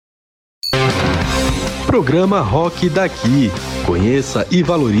Programa Rockdaqui. Conheça e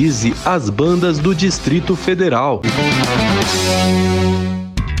valorize as bandas do Distrito Federal.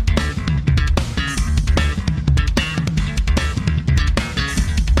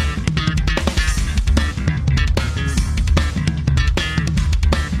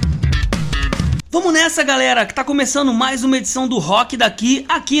 Vamos nessa, galera, que tá começando mais uma edição do Rockdaqui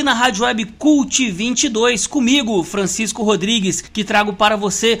aqui na Rádio Web Cult 22, comigo, Francisco Rodrigues, que trago para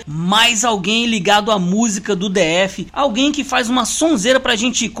você mais alguém ligado à música do DF, alguém que faz uma sonzeira pra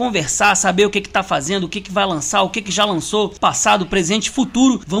gente conversar, saber o que tá fazendo, o que vai lançar, o que já lançou, passado, presente,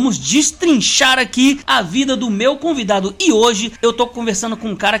 futuro. Vamos destrinchar aqui a vida do meu convidado. E hoje eu tô conversando com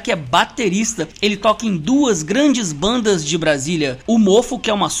um cara que é baterista, ele toca em duas grandes bandas de Brasília, o Mofo, que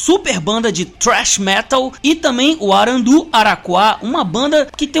é uma super banda de thrash metal, e também o Arandu Araquá, uma banda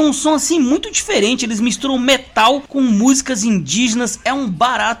que tem um som assim muito diferente. Eles misturam metal com músicas indígenas, é um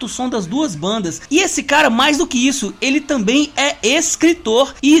barato o som das duas bandas. E esse cara, mais do que isso, ele também é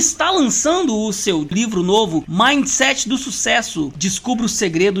escritor e está lançando o seu livro novo, Mindset do Sucesso. Descubra os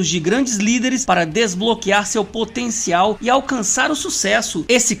segredos de grandes líderes para desbloquear seu potencial e alcançar o sucesso.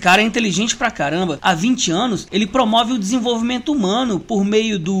 Esse cara é inteligente pra caramba. Há 20 anos ele promove o desenvolvimento humano por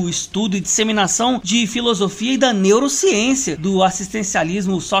meio do estudo e disseminação de filosofia e da neurociência, do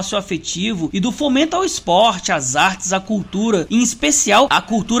assistencialismo socioafetivo e do fomento ao esporte, às artes, à cultura, em especial a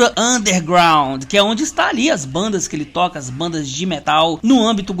cultura underground, que é onde está ali as bandas que ele toca, as bandas de metal. No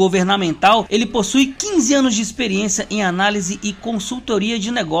âmbito governamental, ele possui 15 anos de experiência em análise e consultoria de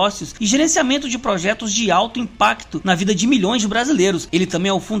negócios e gerenciamento de projetos de alto impacto na vida de milhões de brasileiros. Ele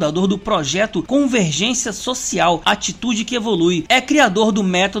também é o fundador do projeto Convergência Social, Atitude que Evolui. É criador do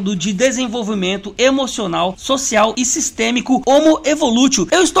método de desenvolvimento emocional, social e sistêmico Homo Evolutio.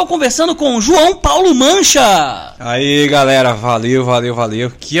 Eu estou conversando com o João Paulo Mancha. Aí, galera, valeu.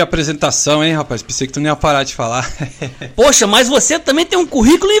 Que apresentação, hein, rapaz? Pensei que tu não ia parar de falar. Poxa, mas você também tem um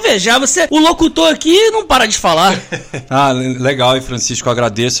currículo invejável. O locutor aqui não para de falar. Legal, e Francisco, eu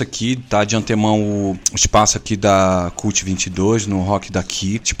agradeço aqui, tá, de antemão o espaço aqui da Cult 22 no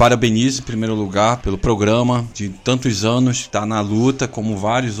Rockdaqui. Te parabenizo em primeiro lugar pelo programa de tantos anos, tá na luta, como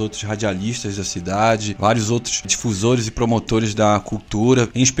vários outros radialistas da cidade, vários outros difusores e promotores da cultura,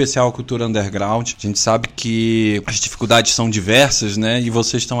 em especial a cultura underground. A gente sabe que as dificuldades são diversas, né? E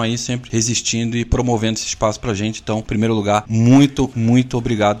vocês estão aí sempre resistindo e promovendo esse espaço pra gente. Então, em primeiro lugar, muito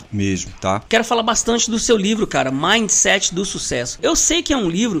obrigado mesmo, tá? Quero falar bastante do seu livro, cara, Mindset do Sucesso. Eu sei que é um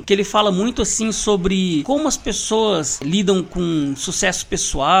livro que ele fala muito assim sobre como as pessoas lidam com sucesso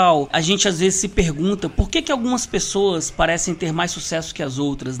pessoal. A gente às vezes se pergunta por que algumas pessoas parecem ter mais sucesso que as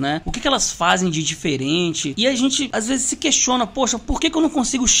outras, né? O que elas fazem de diferente? E a gente às vezes se questiona, poxa, por que eu não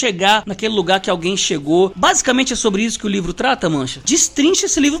consigo chegar naquele lugar que alguém chegou? Basicamente é sobre isso que o livro trata, Mancha? Destrincha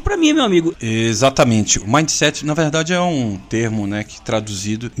esse livro pra mim, meu amigo. Exatamente. O mindset, na verdade, é um termo, né, que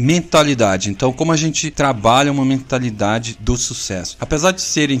traduzido mentalidade. Então, como a gente trabalha uma mentalidade do sucesso? Apesar de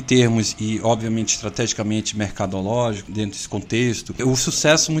serem termos e, obviamente, estrategicamente mercadológico dentro desse contexto, o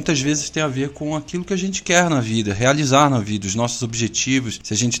sucesso muitas vezes tem a ver com aquilo que a gente quer na vida, realizar na vida, os nossos objetivos.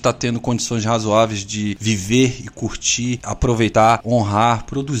 Se a gente está tendo condições razoáveis de viver e curtir, aproveitar, honrar,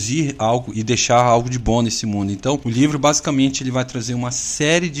 produzir algo e deixar algo de bom nesse mundo. Então, o livro basicamente ele vai trazer uma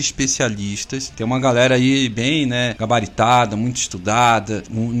série de especialistas. Tem uma galera aí bem, né, gabaritada, muito estudada.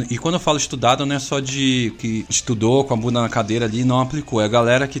 E quando eu falo estudada, não é só de que estudou com a bunda na cadeira ali e não aplicou. É a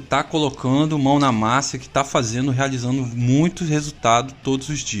galera que tá colocando mão na massa, que tá fazendo, realizando muito resultado todos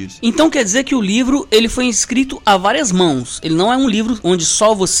os dias. Então quer dizer que o livro ele foi escrito a várias mãos. Ele não é um livro onde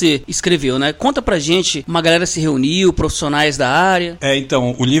só você escreveu, né? Conta pra gente, uma galera se reuniu, profissionais da área.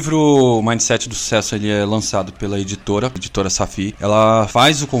 Então, o livro Mindset do Sucesso, ele é lançado pela editora Safi. Ela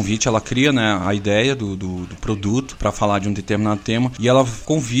faz o convite, ela cria, né, a ideia do produto para falar de um determinado tema e ela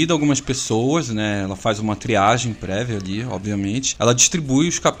convida algumas pessoas, né? Ela faz uma triagem prévia ali, obviamente. Ela distribui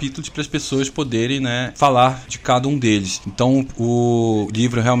os capítulos para as pessoas poderem, né, falar de cada um deles. Então, o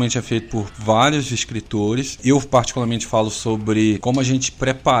livro realmente é feito por vários escritores. Eu particularmente falo sobre como a gente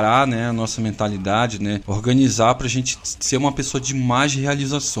preparar, né, a nossa mentalidade, né, organizar para a gente ser uma pessoa de mais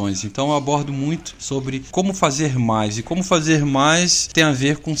realizações. Então eu abordo muito sobre como fazer mais, e como fazer mais tem a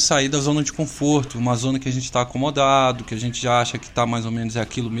ver com sair da zona de conforto, uma zona que a gente está acomodado, que a gente já acha que está mais ou menos é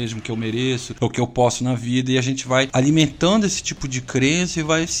aquilo mesmo que eu mereço, ou que eu posso na vida, e a gente vai alimentando esse tipo de crença e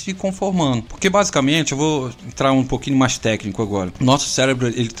vai se conformando. Porque basicamente, eu vou entrar um pouquinho mais técnico agora, o nosso cérebro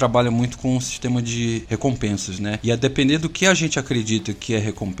ele trabalha muito com um sistema de recompensas, né? E a depender do que a gente acredita que é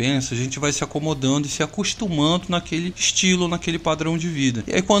recompensa, gente vai se acomodando e se acostumando naquele estilo, naquele padrão de vida.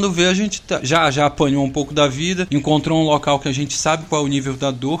 E aí quando vê, a gente já apanhou um pouco da vida, encontrou um local que a gente sabe qual é o nível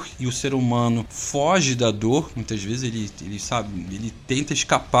da dor, e o ser humano foge da dor. Muitas vezes ele tenta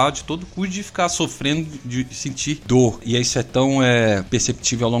escapar de todo custo de ficar sofrendo, de sentir dor. E isso é tão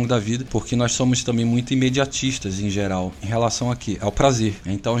perceptível ao longo da vida, porque nós somos também muito imediatistas em geral, em relação ao prazer.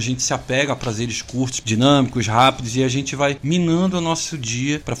 Então a gente se apega a prazeres curtos, dinâmicos, rápidos, e a gente vai minando o nosso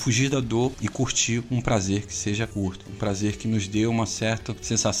dia para fugir da dor e curtir um prazer que seja curto, um prazer que nos dê uma certa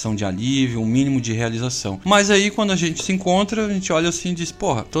sensação de alívio, um mínimo de realização. Mas aí quando a gente se encontra, a gente olha assim e diz,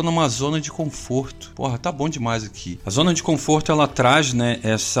 porra, tô numa zona de conforto, porra, tá bom demais aqui. A zona de conforto, ela traz, né,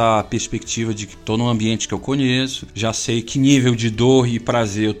 essa perspectiva de que tô num ambiente que eu conheço, já sei que nível de dor e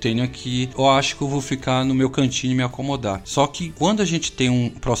prazer eu tenho aqui, eu acho que eu vou ficar no meu cantinho e me acomodar. Só que quando a gente tem um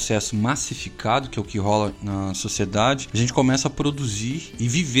processo massificado, que é o que rola na sociedade, a gente começa a produzir e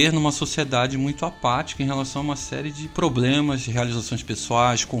viver numa sociedade muito apática em relação a uma série de problemas, de realizações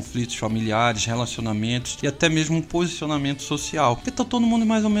pessoais, conflitos familiares, relacionamentos e até mesmo um posicionamento social. Porque tá todo mundo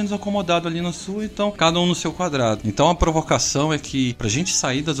mais ou menos acomodado ali na sua, então cada um no seu quadrado. Então a provocação é que pra gente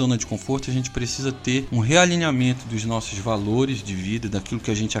sair da zona de conforto, a gente precisa ter um realinhamento dos nossos valores de vida, daquilo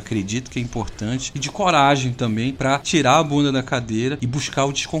que a gente acredita que é importante, e de coragem também para tirar a bunda da cadeira e buscar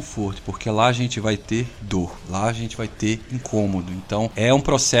o desconforto, porque lá a gente vai ter dor, lá a gente vai ter incômodo. Então é um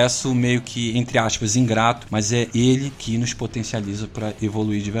processo meio que, entre aspas, ingrato, mas é ele que nos potencializa para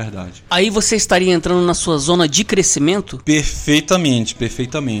evoluir de verdade. Aí você estaria entrando na sua zona de crescimento?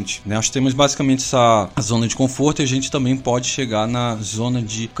 Perfeitamente. Nós temos basicamente essa zona de conforto, e a gente também pode chegar na zona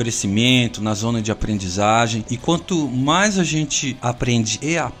de crescimento, na zona de aprendizagem, e quanto mais a gente aprende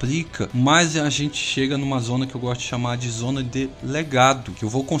e aplica, mais a gente chega numa zona que eu gosto de chamar de zona de legado, que eu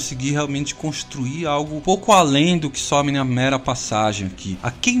vou conseguir realmente construir algo um pouco além do que só a minha mera passagem aqui.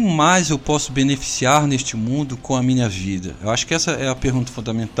 A quem mais eu posso beneficiar neste mundo com a minha vida? Eu acho que essa é a pergunta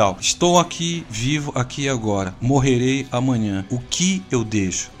fundamental. Estou aqui, vivo aqui e agora, morrerei amanhã. O que eu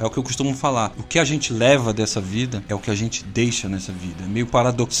deixo? É o que eu costumo falar. O que a gente leva dessa vida é o que a gente deixa nessa vida. É meio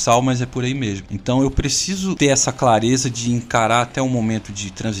paradoxal, mas é por aí mesmo. Então eu preciso ter essa clareza de encarar até um momento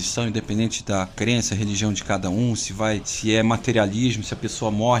de transição, independente da crença, religião de cada um, se é materialismo, se a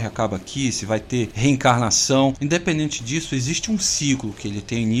pessoa morre, acaba aqui, se vai ter reencarnação. Independente disso, existe um ciclo que ele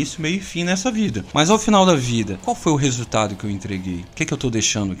tem início, meio e fim nessa vida. Mas ao final da vida, qual foi o resultado que eu entreguei? O que eu tô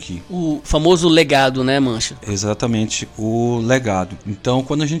deixando aqui? O famoso legado, né, Mancha? Exatamente, o legado. Então,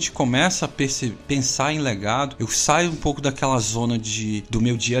 quando a gente começa a pensar em legado, eu saio um pouco daquela zona do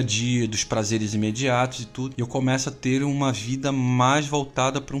meu dia a dia, dos prazeres imediatos e tudo, e eu começo a ter uma vida mais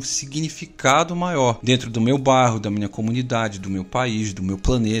voltada para um significado maior, dentro do meu bairro, da minha comunidade, do meu país, do meu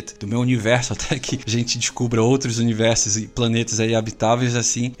planeta, do meu universo, até que a gente descubra outros universos e planetas aí habitáveis,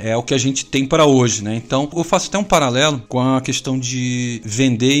 assim, é o que a gente tem para hoje, né? Então, eu faço até um paralelo com a questão de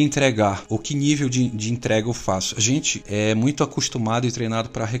vender e entregar, ou que nível de entrega eu faço. A gente é muito acostumado e treinado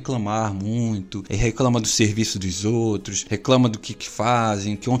para reclamar muito, reclama do serviço dos outros, reclama do que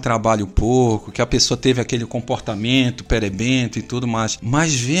fazem, que um trabalho pouco, que a pessoa teve aquele comportamento perebento e tudo mais.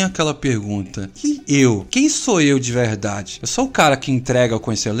 Mas vem aquela pergunta, e eu? Quem sou eu de verdade? Eu sou o cara que entrega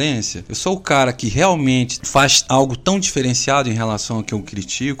com excelência? Eu sou o cara que realmente faz algo tão diferenciado em relação ao que eu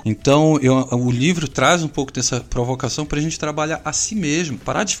critico? Então, o livro traz um pouco dessa provocação pra gente trabalhar a si mesmo,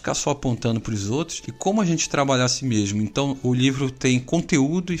 parar de ficar só apontando pros outros e como a gente trabalhar a si mesmo. Então, o livro tem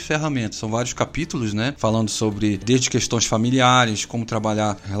conteúdo e ferramentas, são vários capítulos, né? Falando sobre desde questões familiares, como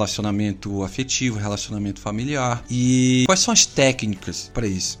trabalhar relacionamento afetivo, relacionamento familiar e quais são as técnicas para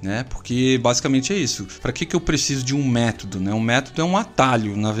isso, né? Porque basicamente é isso. Para que eu preciso de um método, né? Um método é um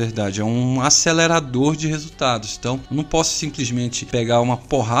atalho, na verdade, é um acelerador de resultados. Então, eu não posso simplesmente pegar uma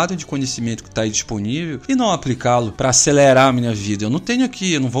porrada de conhecimento que está aí disponível e não aplicá-lo para acelerar a minha vida. Eu não tenho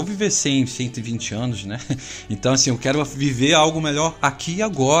aqui, eu não vou viver 100, 120 anos, né? Então, assim, eu quero viver algo melhor aqui e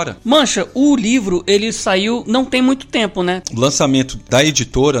agora. Mancha, o livro, ele saiu não tem muito tempo, né? O lançamento da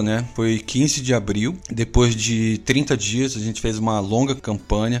editora, né, foi 15 de abril. Depois de 30 dias, a gente fez uma longa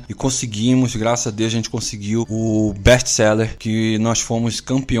campanha e conseguimos, graças a Deus, a gente conseguiu o best-seller, que nós fomos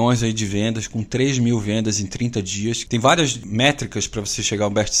campeões aí de vendas, com 3.000 vendas em 30 dias. Tem várias métricas para você chegar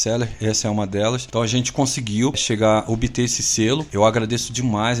ao best-seller, essa é uma delas. Então a gente conseguiu obter esse selo. Eu agradeço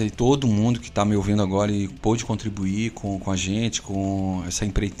demais aí todo mundo que está me ouvindo agora e pôde contribuir com a gente, com essa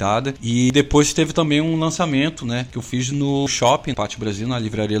empreitada. E depois teve também um lançamento, né, que eu fiz no Shopping Pátio Brasil, na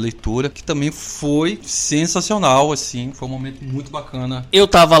Livraria Leitura, que também foi sensacional, assim, foi um momento muito bacana. Eu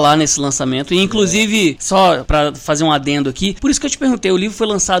tava lá nesse lançamento, e inclusive, só pra fazer um adendo aqui, por isso que eu te perguntei, o livro foi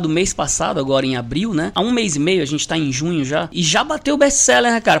lançado mês passado, agora em abril, né? Há um mês e meio, a gente tá em junho já, e já bateu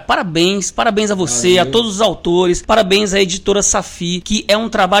best-seller, né, cara? Parabéns a você, a todos os autores, parabéns à editora Safi, que é um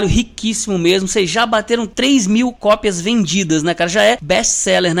trabalho riquíssimo mesmo. Vocês já bateram 3.000 cópias vendidas, né, cara? Já é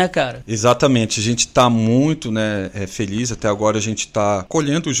best-seller, né, cara? Exatamente, a gente tá muito, né, feliz, até agora a gente tá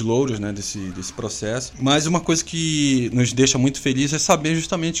colhendo os louros, né, desse processo, mas uma coisa que nos deixa muito feliz é saber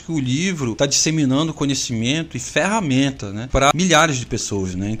justamente que o livro tá disseminando conhecimento e ferramenta, né, para milhares de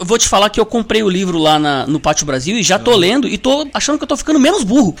pessoas, né? Eu vou te falar que eu comprei o livro lá no Pátio Brasil e já tô lendo e tô achando que eu tô ficando menos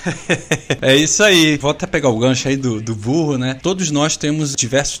burro. É isso aí. Vou até pegar o gancho aí do burro, né? Todos nós temos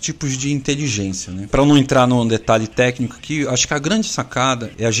diversos tipos de inteligência, né? Para não entrar num detalhe técnico aqui, acho que a grande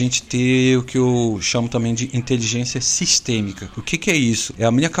sacada é a gente ter o que eu chamo também de inteligência sistêmica. O que é isso? É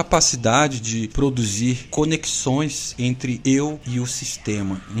a minha capacidade de produzir conexões entre eu e o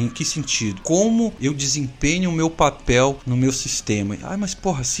sistema. Em que sentido? Como eu desempenho o meu papel no meu sistema? Mas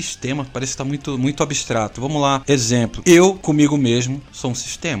porra, sistema parece estar muito abstrato. Vamos lá. Exemplo. Eu, comigo mesmo, sou um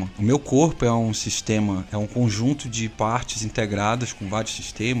sistema. O meu corpo é um sistema, é um conjunto de partes integradas com vários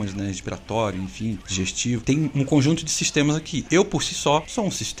sistemas, né? Respiratório, enfim, digestivo. Tem um conjunto de sistemas aqui. Eu, por si só, sou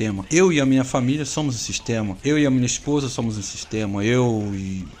um sistema. Eu e a minha família somos um sistema. Eu e a minha esposa somos um sistema. Eu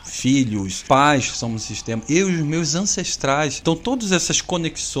e filhos, pais somos um sistema. Eu e os meus ancestrais. Então, todas essas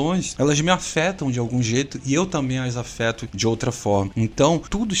conexões, elas me afetam de algum jeito e eu também as afeto de outra forma. Então,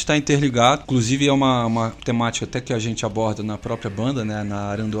 tudo está interligado. Inclusive, é uma temática até que a gente aborda na própria banda, né, na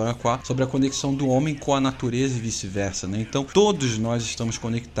Aranduaraquá, sobre a conexão do homem com a natureza e vice-versa, né? Então, todos nós estamos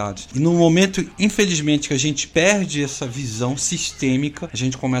conectados. E no momento, infelizmente, que a gente perde essa visão sistêmica, a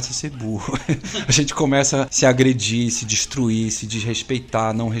gente começa a ser burro. A gente começa a se agredir, se destruir, se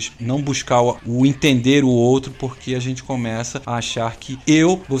desrespeitar, não buscar o entender o outro, porque a gente começa a achar que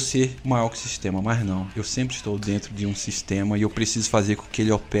eu vou ser maior que o sistema. Mas não, eu sempre estou dentro de um sistema e eu preciso fazer com que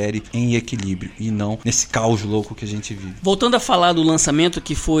ele opere em equilíbrio e não nesse caos louco que a gente vive. Voltando a falar do lançamento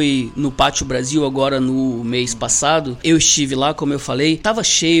que foi no Pátio Brasil agora no mês passado, eu estive lá, como eu falei, tava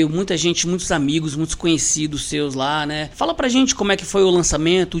cheio, muita gente, muitos amigos, muitos conhecidos seus lá, né? Fala pra gente como é que foi o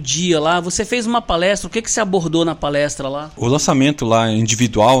lançamento, o dia lá. Você fez uma palestra, o que você abordou na palestra lá? O lançamento lá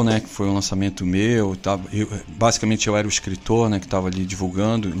individual, né, que foi um lançamento meu, basicamente eu era o escritor, né, que tava ali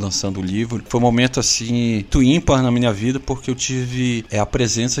divulgando, lançando o livro. Foi um momento assim muito ímpar na minha vida, porque eu tive a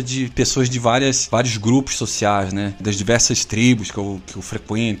presença de pessoas de vários grupos sociais, né, das diversas tribos que eu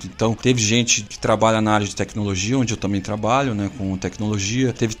frequento. Então teve gente que trabalha na área de tecnologia, onde eu também trabalho, né, com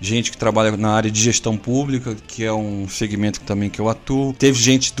tecnologia. Teve gente que trabalha na área de gestão pública, que é um segmento também que eu atuo. Teve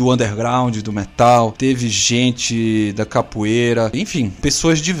gente do underground, do metal. Teve gente da capoeira. Enfim,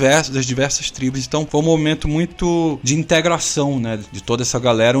 pessoas das diversas tribos. Então foi um momento muito de integração, né, de toda essa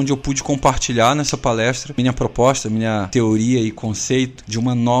galera, onde eu pude compartilhar nessa palestra minha proposta, minha teoria e conceito de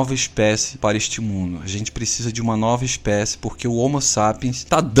uma nova espécie para este mundo. A gente precisa de uma nova espécie porque o Homo sapiens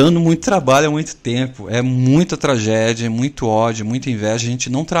está dando muito trabalho há muito tempo. É muita tragédia, é muito ódio, muita inveja. A gente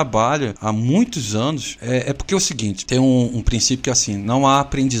não trabalha há muitos anos. É porque é o seguinte, tem um princípio que é assim, não há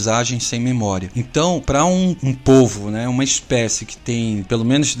aprendizagem sem memória. Então, para um povo, né, uma espécie que tem, pelo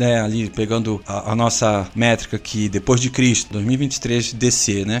menos, né, ali pegando a nossa métrica aqui, depois de Cristo, 2023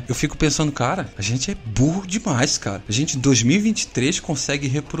 DC, né, eu fico pensando, cara, a gente é burro demais, cara. A gente em 2023 consegue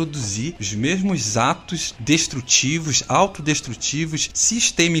reproduzir os mesmos atos destrutivos, autodestrutivos,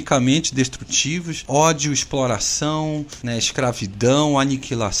 sistemicamente destrutivos, ódio, exploração, né, escravidão,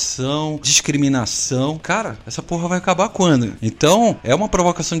 aniquilação, discriminação. Cara, essa porra vai acabar quando? Então, é uma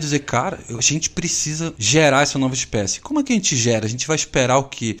provocação de dizer, cara, a gente precisa gerar essa nova espécie. Como é que a gente gera? A gente vai esperar o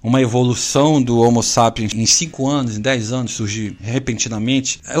quê? Uma evolução do Homo sapiens em 5 anos, em 10 anos, surgir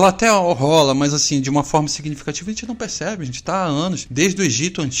repentinamente? Ela até rola, mas assim, de uma forma significativa a gente não percebe. A gente está há anos. Desde o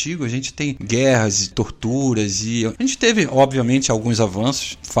Egito Antigo, a gente tem guerras e torturas e a gente teve, obviamente, alguns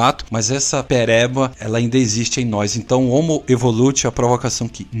avanços, fato, mas essa pereba, ela ainda existe em nós. Então, o Homo Evolute é a provocação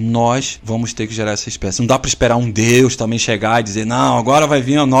que nós vamos ter que gerar essa espécie. Não dá pra esperar um Deus também chegar e dizer, não, agora vai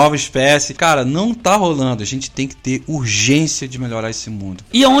vir uma nova espécie. Cara, não tá rolando. A gente tem que ter urgência de melhorar esse mundo.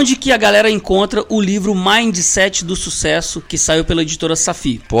 E onde que a galera encontra o livro Mindset do Sucesso, que saiu pela editora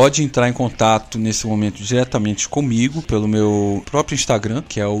Safi? Pode entrar em contato nesse momento diretamente comigo, pelo meu próprio Instagram,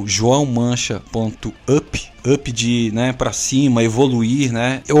 que é o joaomancha.up. Up de, né, pra cima, evoluir,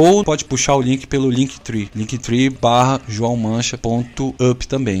 né? Ou pode puxar o link pelo linktree/joaomancha.up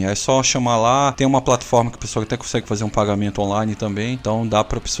também. É só chamar lá, tem uma plataforma que a pessoa até consegue fazer um pagamento online também, então dá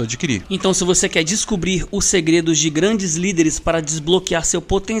pra pessoa adquirir. Então, se você quer descobrir os segredos de grandes líderes para desbloquear seu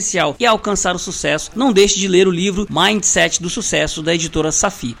potencial e alcançar o sucesso, não deixe de ler o livro Mindset do Sucesso, da editora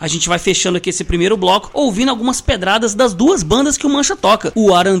Safi. A gente vai fechando aqui esse primeiro bloco, ouvindo algumas pedradas das duas bandas que o Mancha toca,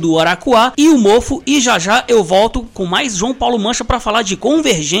 o Aranduaraquá e o Mofo, e já eu volto com mais João Paulo Mancha para falar de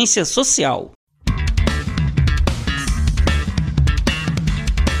convergência social.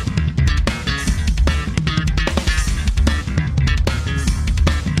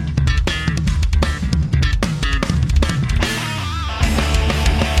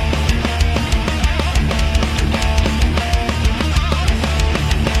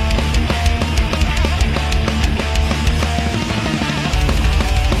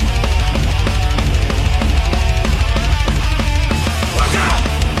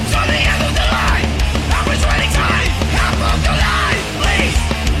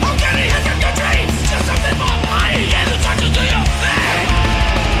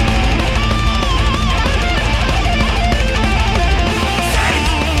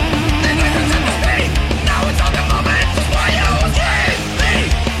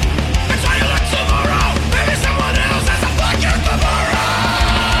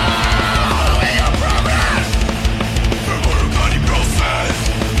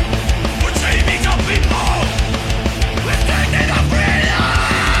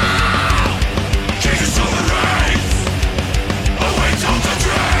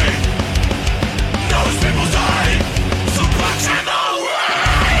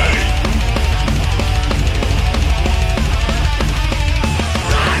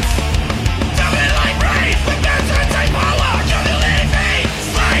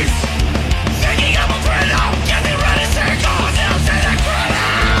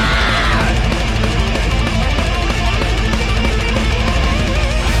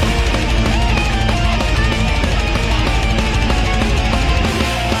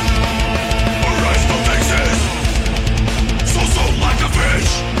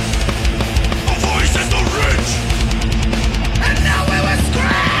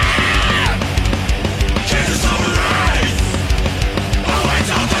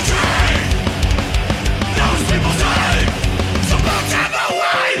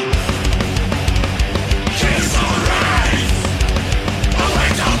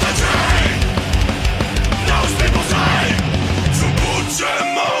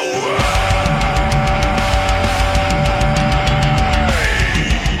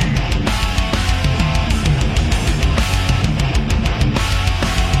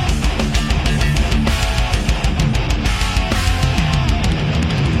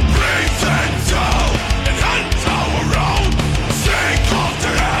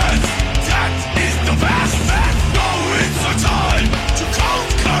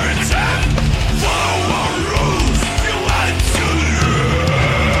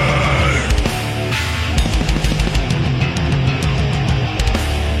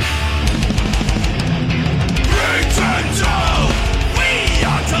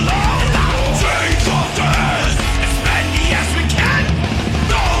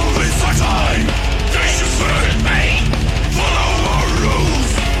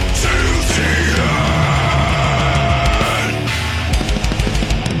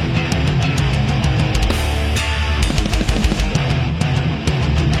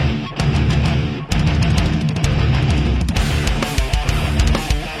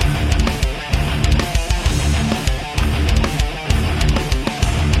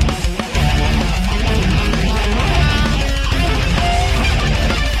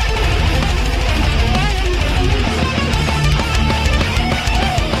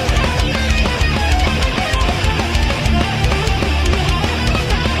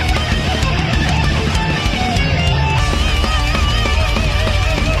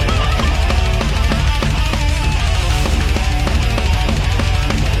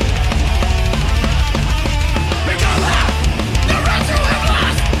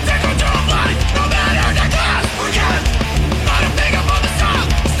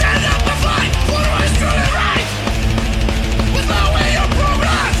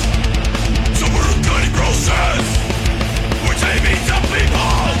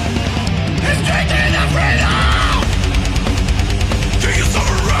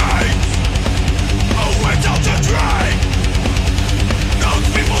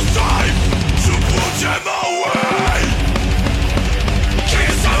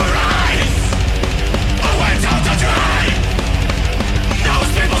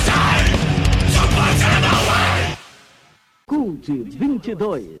 Cult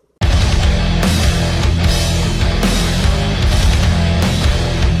 22.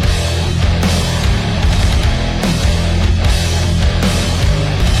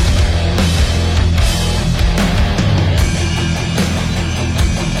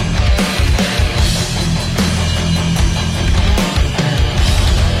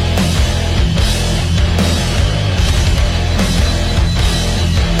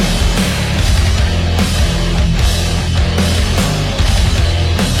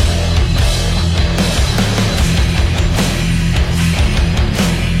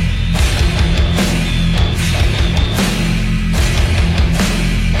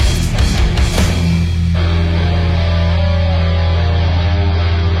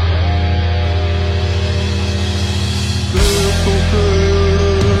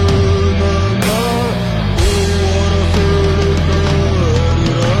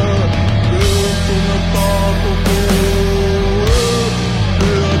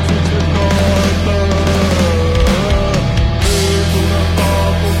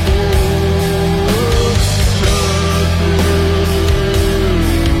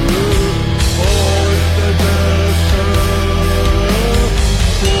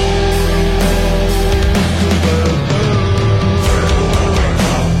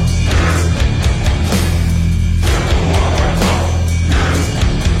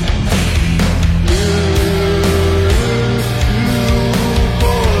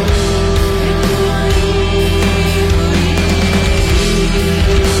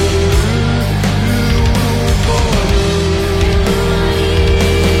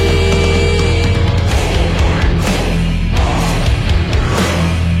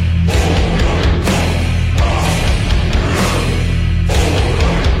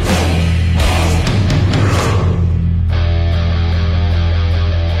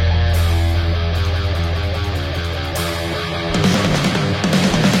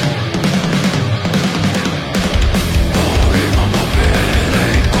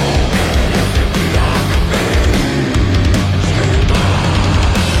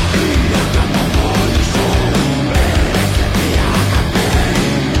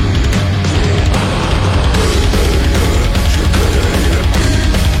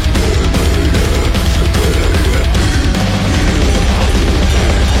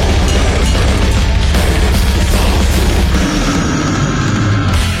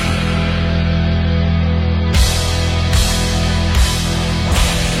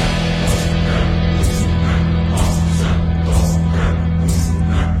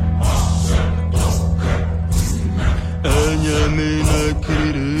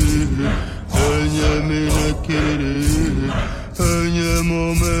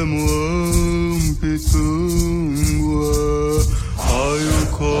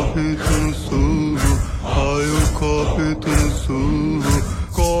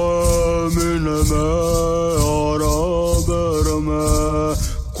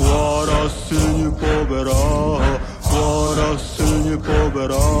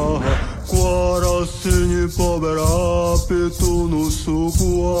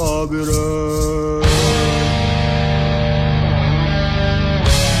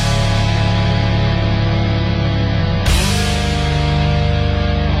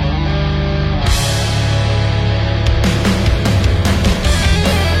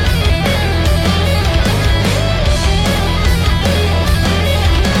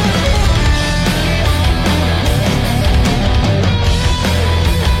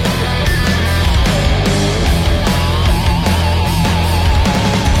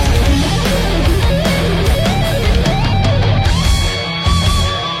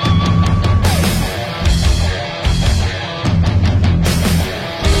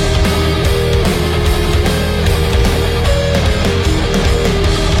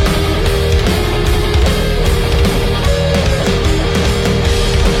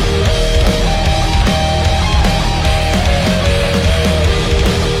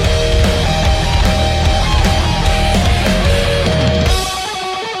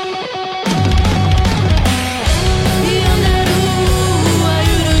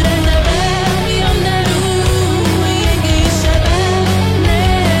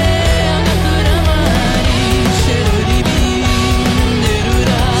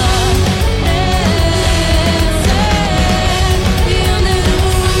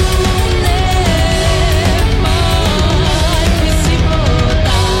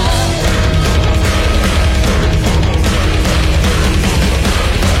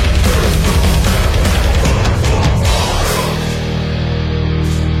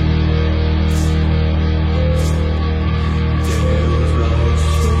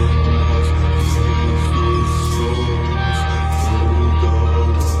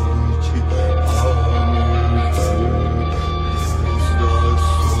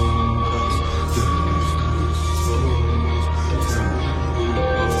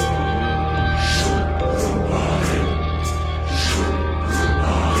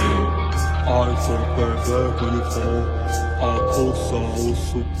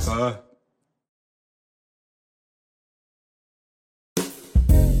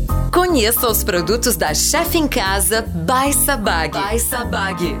 Conheça os produtos da Chef em Casa by Sabag.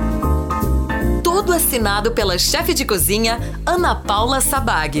 Tudo assinado pela chefe de cozinha Ana Paula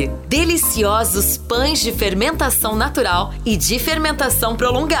Sabag. Deliciosos pães de fermentação natural e de fermentação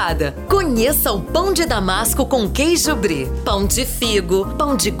prolongada. Conheça o pão de damasco com queijo brie, pão de figo,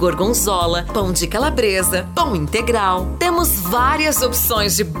 pão de gorgonzola, pão de calabresa, pão integral. Temos várias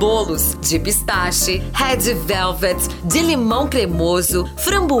opções de bolos de pistache, red velvet, de limão cremoso,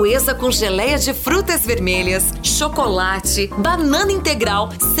 framboesa com geleia de frutas vermelhas, chocolate, banana integral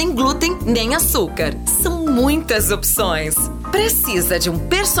sem glúten nem açúcar. São muitas opções. Precisa de um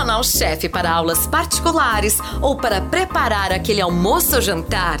personal chef para aulas particulares ou para preparar aquele almoço ou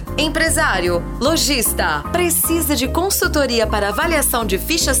jantar? Empresário, lojista, precisa de consultoria para avaliação de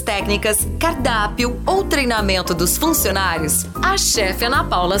fichas técnicas, cardápio ou treinamento dos funcionários? A chefe Ana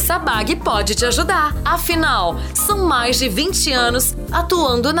Paula Sabag pode te ajudar. Afinal, são mais de 20 anos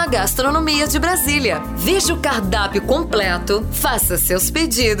atuando na gastronomia de Brasília. Veja o cardápio completo, faça seus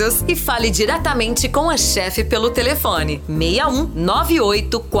pedidos e fale diretamente com a chefe pelo telefone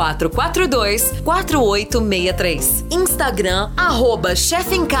 6198-442-4863. Instagram,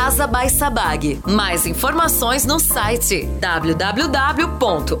 @chefemcasa by Sabag. Mais informações no site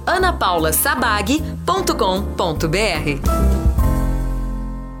www.anapaulasabag.com.br.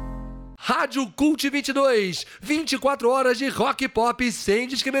 Rádio Cult 22, 24 horas de rock e pop sem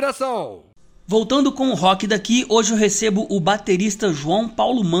discriminação. Voltando com o Rockdaqui, hoje eu recebo o baterista João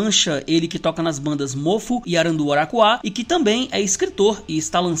Paulo Mancha, ele que toca nas bandas Mofo e Arandu-Araquá e que também é escritor e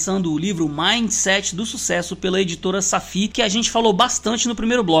está lançando o livro Mindset do Sucesso pela editora Safi, que a gente falou bastante no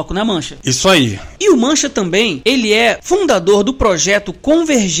primeiro bloco, né, Mancha? Isso aí. E o Mancha também, ele é fundador do projeto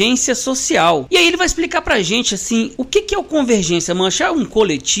Convergência Social. E aí ele vai explicar pra gente, assim, o que é o Convergência, Mancha? É um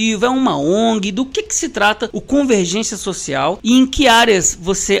coletivo, é uma ONG? Do que se trata o Convergência Social e em que áreas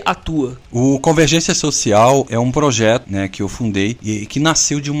você atua? O Convergência Social é um projeto, né, que eu fundei e que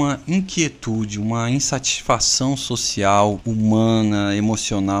nasceu de uma inquietude, uma insatisfação social, humana,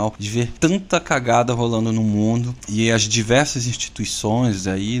 emocional, de ver tanta cagada rolando no mundo e as diversas instituições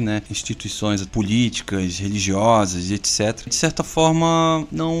aí, né, instituições políticas, religiosas, etc., de certa forma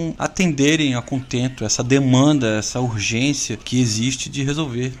não atenderem a contento essa demanda, essa urgência que existe de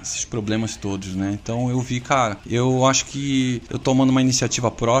resolver esses problemas todos, né? Então eu vi, cara, eu acho que eu tomando uma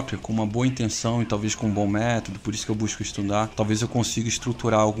iniciativa própria, com uma boa intenção e talvez com um bom método, por isso que eu busco estudar, talvez eu consiga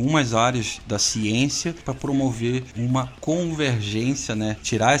estruturar algumas áreas da ciência para promover uma convergência, né?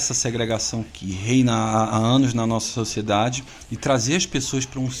 Tirar essa segregação que reina há anos na nossa sociedade e trazer as pessoas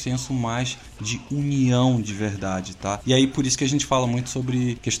para um senso mais de união de verdade, tá? E aí por isso que a gente fala muito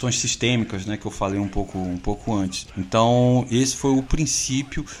sobre questões sistêmicas, né, que eu falei um pouco antes. Então, esse foi o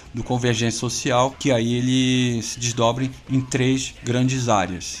princípio do Convergência Social, que aí ele se desdobra em 3 grandes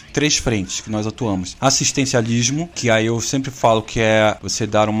áreas, 3 frentes que nós atuamos. Assistencialismo, que aí eu sempre falo que é você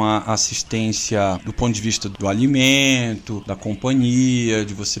dar uma assistência do ponto de vista do alimento, da companhia,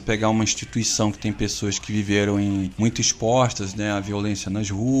 de você pegar uma instituição que tem pessoas que viveram muito expostas, né, à violência nas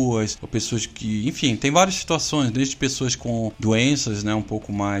ruas, ou pessoas que, enfim, tem várias situações, desde pessoas com doenças, né, um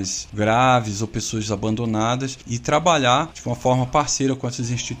pouco mais graves ou pessoas abandonadas, e trabalhar de uma forma parceira com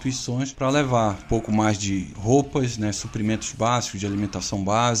essas instituições para levar um pouco mais de roupas, né, suprimentos básicos, de alimentação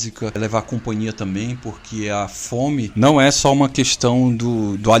básica, levar companhia também, porque a fome não é só uma questão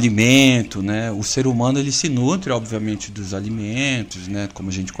do alimento, né, o ser humano ele se nutre, obviamente, dos alimentos, né, como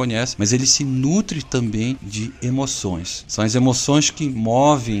a gente conhece, mas ele se nutre também de emoções. São as emoções que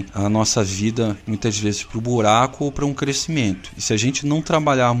movem a nossa vida, muitas vezes, para o buraco ou para um crescimento. E se a gente não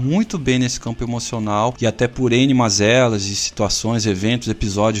trabalhar muito bem nesse campo emocional, e até por N mazelas e situações, eventos,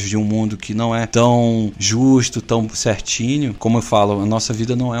 episódios de um mundo que não é tão justo, tão certinho, como eu falo, a nossa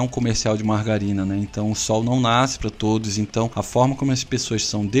vida não é um comercial de margarina, né? Então o sol não nasce para todos, então a forma como as pessoas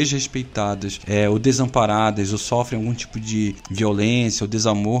são desrespeitadas, ou desamparadas, ou sofrem algum tipo de violência ou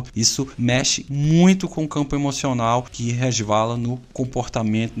desamor, isso mexe muito com o campo emocional que resvala no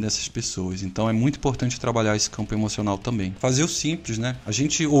comportamento dessas pessoas. Então é muito importante trabalhar esse campo emocional também. Fazer o simples, né? A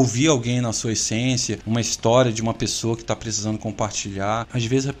gente ouvir alguém na sua essência, uma história de uma pessoa que está precisando compartilhar. Às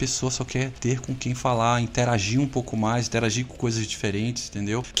vezes a pessoa só quer ter com quem falar, interagir um pouco mais, interagir com coisas diferentes,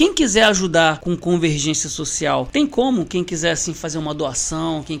 entendeu? Quem quiser ajudar com Convergência Social, tem como? Quem quiser assim fazer uma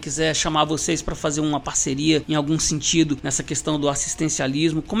doação, quem quiser chamar vocês para fazer uma parceria em algum sentido nessa questão do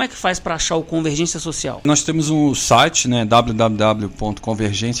assistencialismo, como é que faz para achar o Convergência Social? Nós temos um site, né,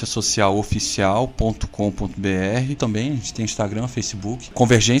 www.convergenciasocialoficial.com.br. Também a gente tem Instagram, Facebook,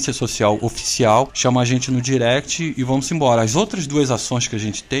 Convergência Social Oficial. Chama a gente no direct e vamos embora. As outras 2 ações que a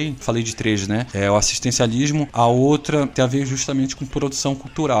gente tem, falei de 3, né? É o assistencialismo, a outra tem a ver justamente com produção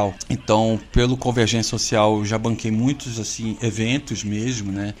cultural. Então, pelo Convergência Social, eu já banquei muitos assim eventos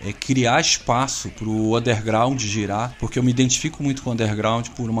mesmo, né? Criar espaço para o underground girar, porque eu me identifico muito com o underground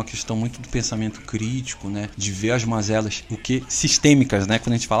por uma questão muito do pensamento crítico, né? De ver as mazelas, o que sistêmicas, né?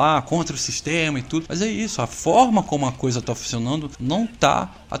 Quando a gente fala contra o sistema e tudo, mas é isso, a forma como a coisa está funcionando não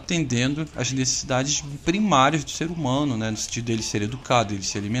está atendendo às necessidades primárias do ser humano, né? No sentido dele ser educado, dele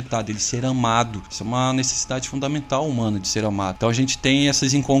ser alimentado, dele ser amado. Isso é uma necessidade fundamental humana de ser amado. Então a gente tem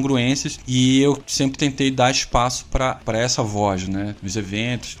essas incongruências e eu sempre tentei dar espaço para essa voz, né? Nos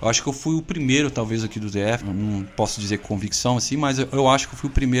eventos. Eu acho que eu fui o primeiro, talvez, aqui do DF, não posso dizer com convicção assim, mas eu acho que eu fui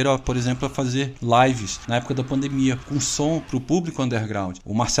o primeiro, por exemplo, a fazer lives na época da pandemia, com som para o público underground.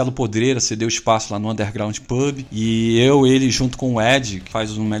 O Marcelo Podreira cedeu espaço lá no Underground Pub e ele junto com o Ed, que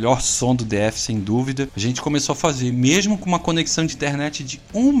faz o melhor som do DF, sem dúvida, a gente começou a fazer, mesmo com uma conexão de internet de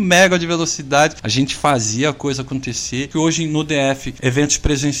 1 mega de velocidade, a gente fazia a coisa acontecer. Que hoje no DF, eventos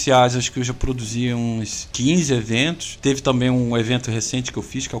presenciais, acho que eu já produzi uns 15 eventos. Teve também um evento recente que eu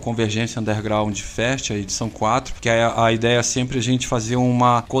fiz, que é o Convergência Underground Fest, a edição 4, que a ideia é sempre a gente fazer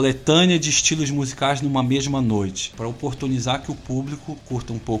uma coletânea de estilos musicais numa mesma noite, para oportunizar que o público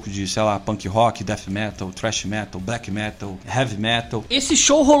curta um pouco de, sei lá, punk rock, death metal, thrash metal, black metal, heavy metal. Esse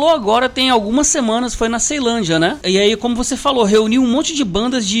show rolou agora tem algumas semanas, foi na Ceilândia, né? E aí, como você falou, reuniu um monte de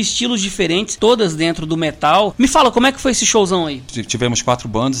bandas de estilos diferentes, todas dentro do metal. Me fala, como é que foi esse showzão aí? Tivemos 4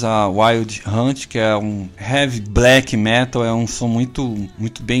 bandas, a Wild Hunt, que é um heavy black metal, é um som muito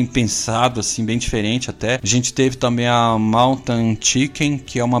bem pensado, assim, bem diferente até. A gente teve também a Mountain Chicken,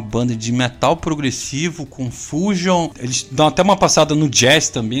 que é uma banda de metal progressivo com fusion. Eles dão até uma passada no jazz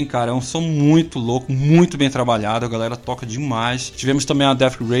também, cara. É um som muito louco, muito bem trabalhado. A galera toca demais. Tivemos também a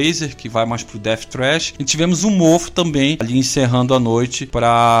Death Razer, que vai mais pro Death Thrash. E tivemos o Mofo também, ali encerrando a noite,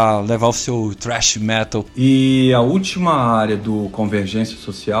 para levar o seu Thrash Metal. E a última área do Convergência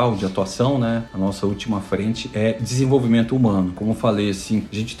Social, de atuação, né? A nossa última frente é desenvolvimento humano. Como eu falei, assim,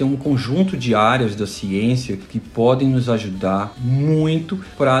 a gente tem um conjunto de áreas da ciência que podem nos ajudar muito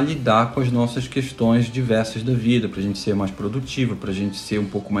para lidar com as nossas questões diversas da vida, para a gente ser mais produtivo, para a gente ser um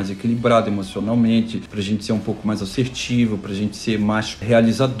pouco mais equilibrado emocionalmente, para a gente ser um pouco mais assertivo, para a gente ser mais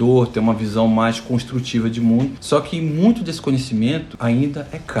realizador, ter uma visão mais construtiva de mundo. Só que muito desse conhecimento ainda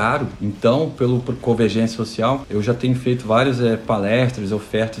é caro. Então, pelo Convergência Social, eu já tenho feito várias palestras,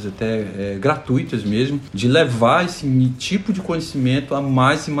 ofertas até gratuitas mesmo, de levar esse tipo de conhecimento a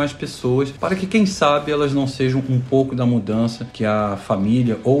mais e mais pessoas, para que, quem sabe, elas não sejam um pouco da mudança que a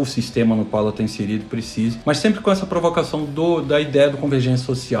família ou o sistema no qual ela está inserido precise, mas sempre com essa provocação da ideia do Convergência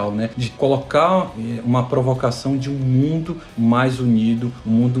Social, né? De colocar uma provocação de um mundo mais unido,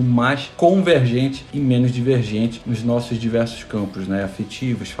 um mundo mais convergente e menos divergente nos nossos diversos campos, né?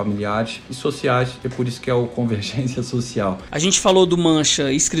 Afetivos, familiares e sociais. É por isso que é o Convergência Social. A gente falou do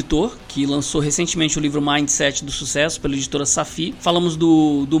Mancha, escritor, que lançou recentemente o livro Mindset do Sucesso pela editora Safi. Falamos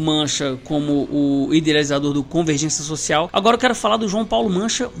do Mancha como o idealizador do Convergência Social. Agora eu quero falar do João Paulo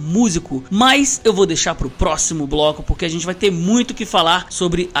Mancha, músico. Mas eu vou deixar pro próximo bloco, porque a gente vai ter muito o que falar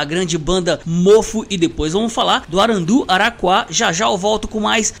sobre a grande banda Mofo e depois vamos falar do Arandu Araquá. Já já eu volto com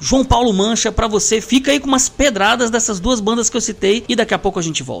mais João Paulo Mancha pra você. Fica aí com umas pedradas dessas duas bandas que eu citei e daqui a pouco a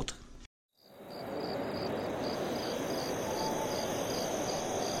gente volta.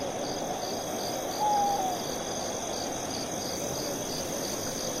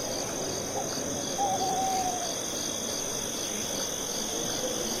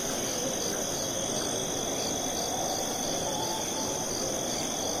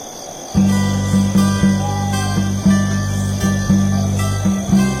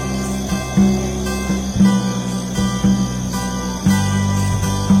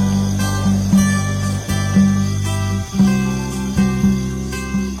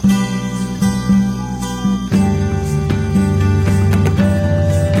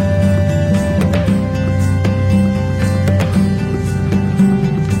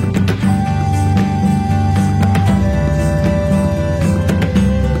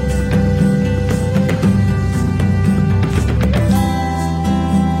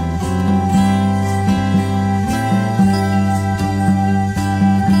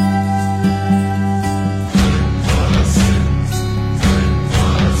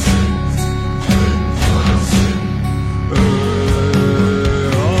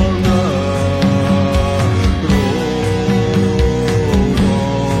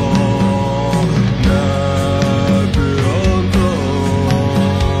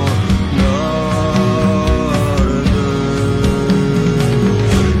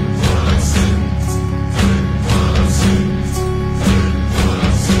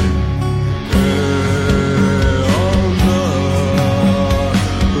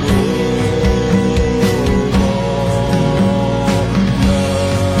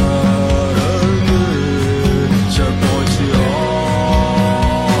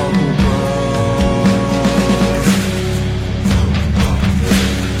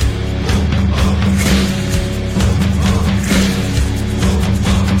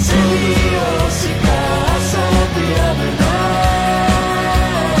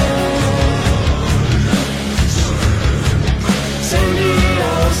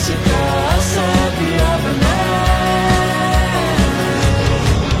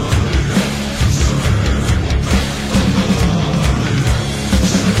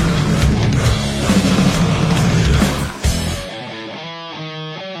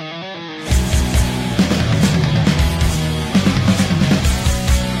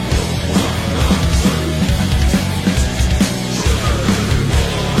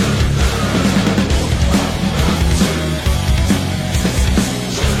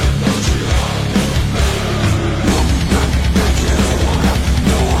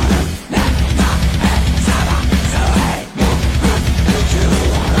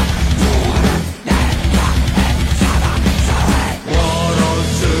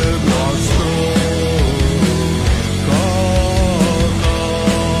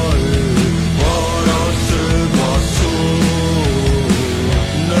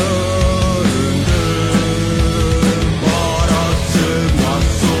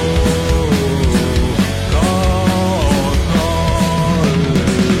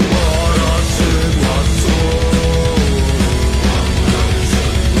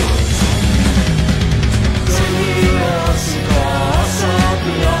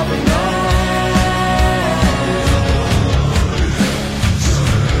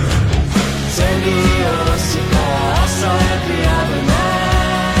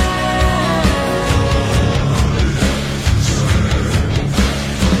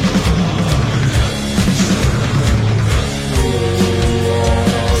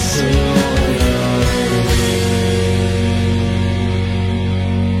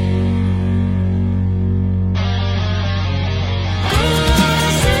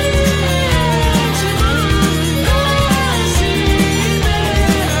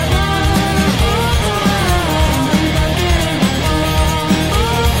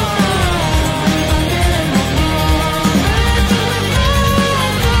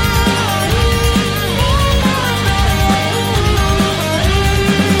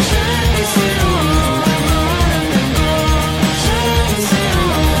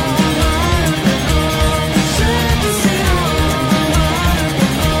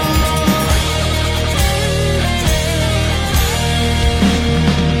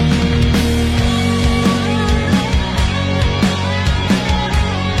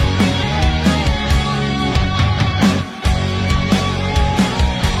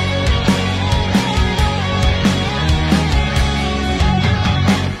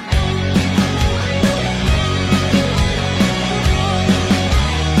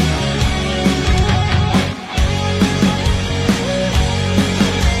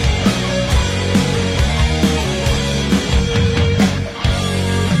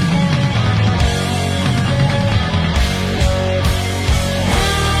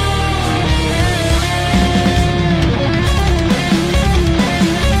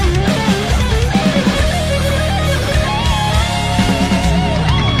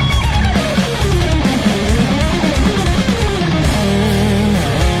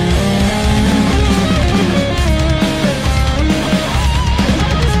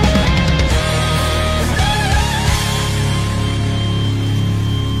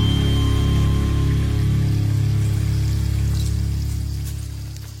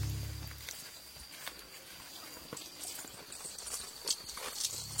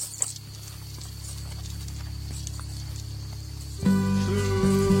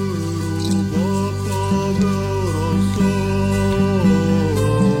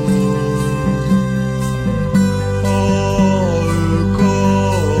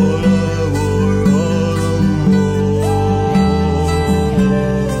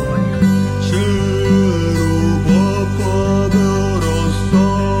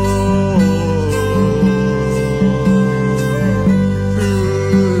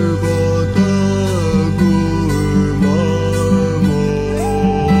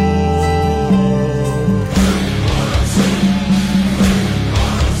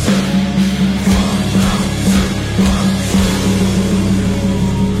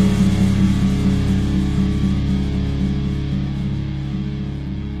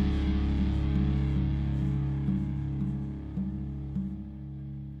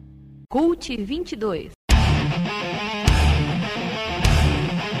 Cult 22.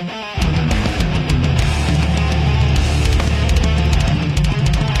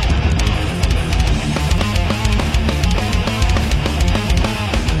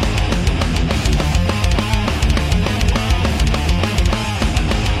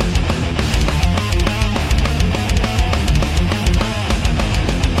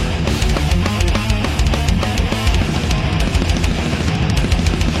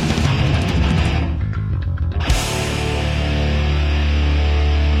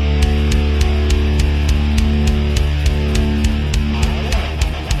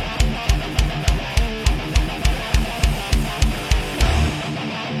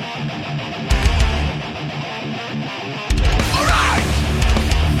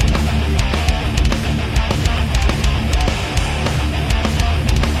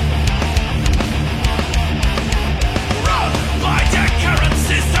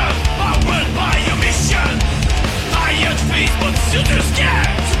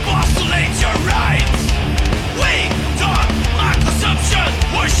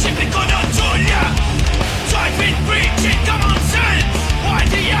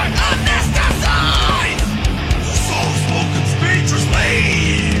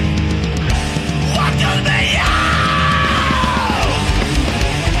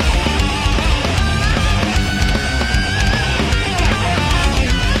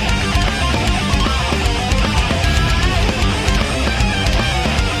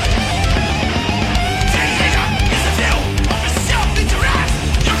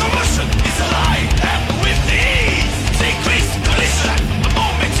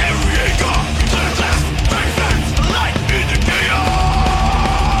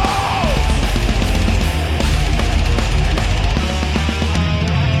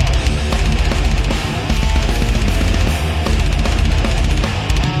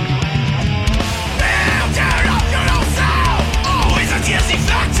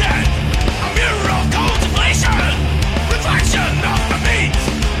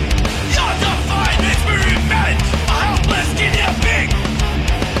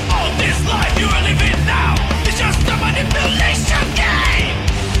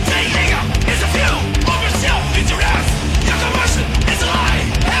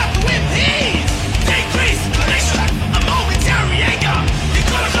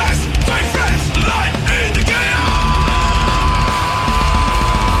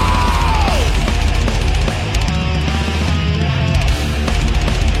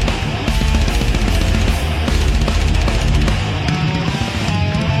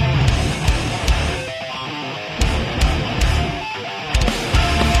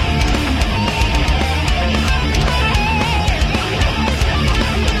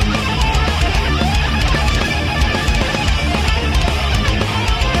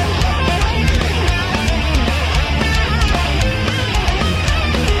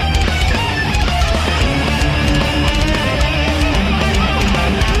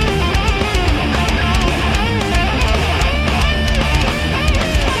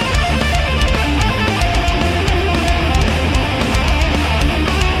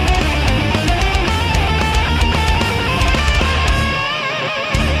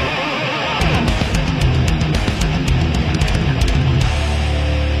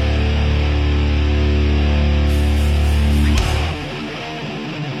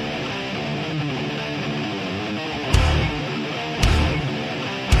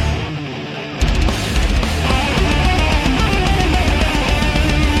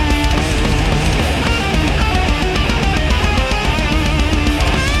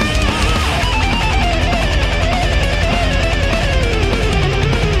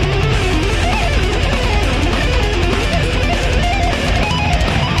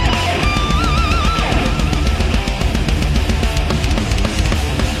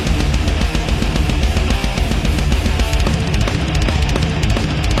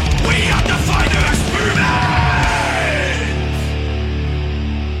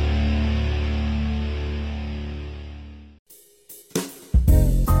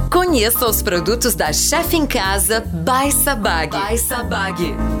 Conheça os produtos da Chef em Casa by Sabag.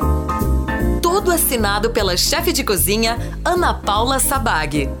 Todo assinado pela chefe de cozinha Ana Paula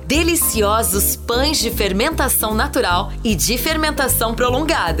Sabag. Deliciosos pães de fermentação natural e de fermentação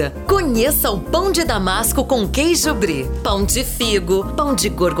prolongada. Conheça o pão de damasco com queijo brie, pão de figo, pão de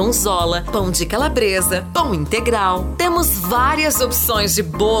gorgonzola, pão de calabresa, pão integral. Temos várias opções de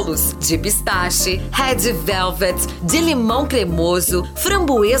bolos de pistache, red velvet, de limão cremoso,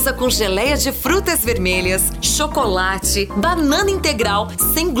 framboesa com geleia de frutas vermelhas, chocolate, banana integral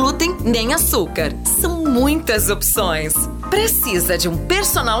sem glúten nem açúcar. São muitas opções. Precisa de um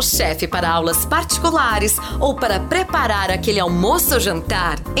personal chefe para aulas particulares ou para preparar aquele almoço ou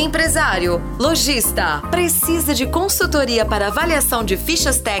jantar? Empresário, lojista, precisa de consultoria para avaliação de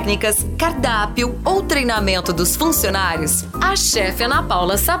fichas técnicas, cardápio ou treinamento dos funcionários? A chefe Ana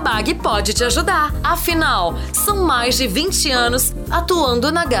Paula Sabag pode te ajudar. Afinal, são mais de 20 anos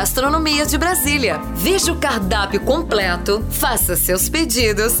atuando na gastronomia de Brasília. Veja o cardápio completo, faça seus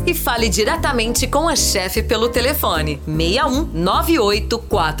pedidos e fale diretamente com a chefe pelo telefone 61 98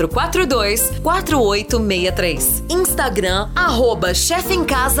 442 4863. Instagram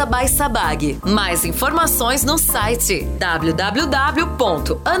 @chefemcasa by Sabag. Mais informações no site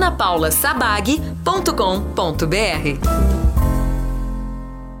www.anapaulasabag.com.br.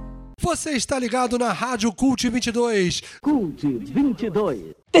 Você está ligado na Rádio Cult 22. Cult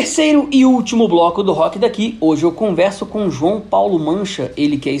 22. Terceiro e último bloco do Rockdaqui. Hoje eu converso com João Paulo Mancha,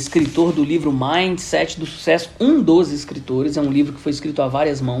 ele que é escritor do livro Mindset do Sucesso, um dos escritores, é um livro que foi escrito a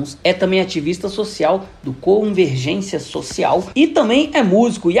várias mãos, é também ativista social do Convergência Social e também é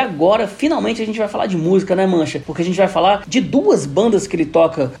músico. E agora, finalmente, a gente vai falar de música, né, Mancha? Porque a gente vai falar de duas bandas que ele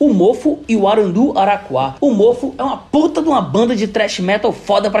toca, o Mofo e o Arandu Araquá. O Mofo é uma puta de uma banda de thrash metal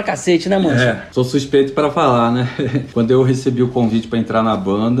foda pra cacete, né, Mancha? Sou suspeito pra falar, né? Quando eu recebi o convite pra entrar na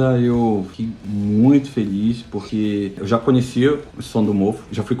banda, eu fiquei muito feliz, porque eu já conhecia o som do Mofo,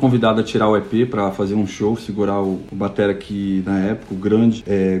 já fui convidado a tirar o EP para fazer um show, segurar o batera que na época, o grande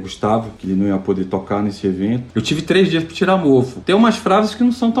Gustavo, que não ia poder tocar nesse evento. Eu tive 3 dias para tirar Mofo. Tem umas frases que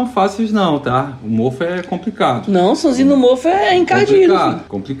não são tão fáceis não, tá? O Mofo é complicado. Não, o somzinho do Mofo é encardido.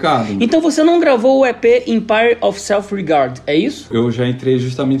 Complicado. Então você não gravou o EP Empire of Self-Regard, é isso? Eu já entrei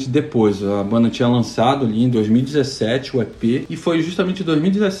justamente depois. A banda tinha lançado ali em 2017 o EP, e foi justamente em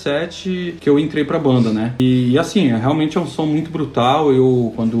 2017 que eu entrei pra banda, né? E assim, realmente é um som muito brutal.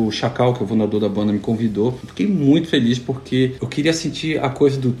 Quando o Chacal, que é o fundador da banda, me convidou, eu fiquei muito feliz, porque eu queria sentir a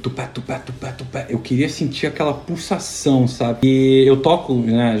coisa do tupé, tupé, tupé, tupé. Eu queria sentir aquela pulsação, sabe? E eu toco,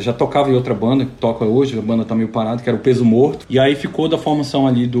 né? Já tocava em outra banda, que toca hoje, a banda tá meio parada, que era o Peso Morto. E aí ficou da formação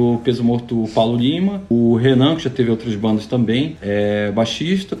ali do Peso Morto o Paulo Lima, o Renan, que já teve outras bandas também,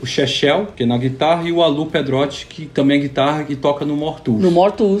 baixista, o Chechel, que é na guitarra, e o Alu Pedrotti, que também é guitarra e toca no Mortus. No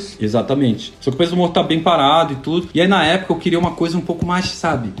Mortus. Exatamente. Só que o Peso Morto tá bem parado e tudo. E aí na época eu queria uma coisa um pouco mais,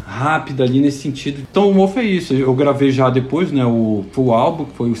 sabe, rápida ali nesse sentido. Então o Mofo é isso. Eu gravei já depois, né, o full álbum,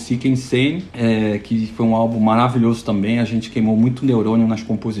 que foi o Sick and Insane, que foi um álbum maravilhoso também. A gente queimou muito neurônio nas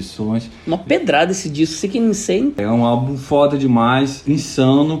composições. Uma pedrada esse disco, Sick and Insane. É um álbum foda demais,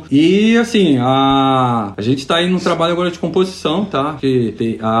 insano. E assim, a gente tá aí no trabalho agora de composição, tá?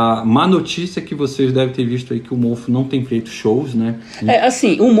 Porque a má notícia é que vocês devem ter visto aí que o Mofo não tem feito shows, né?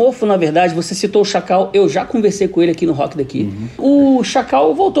 Assim, o Mofo, na verdade, você citou o Chacal, eu já conversei com ele aqui no Rockdaqui. O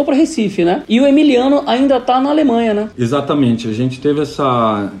Chacal voltou para Recife, né? E o Emiliano ainda tá na Alemanha, né? Exatamente, a gente teve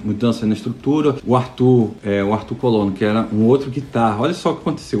essa mudança na estrutura. O Arthur Colono, que era um outro guitarra. Olha só o que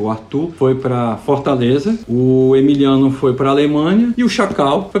aconteceu. O Arthur foi para Fortaleza, o Emiliano foi para Alemanha e o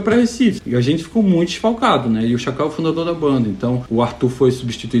Chacal foi para Recife. E a gente ficou muito desfalcado, né? E o Chacal é o fundador da banda. Então, o Arthur foi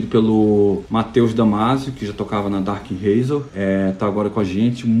substituído pelo Matheus Damasio, que já tocava na Dark Hazel. Tá agora com a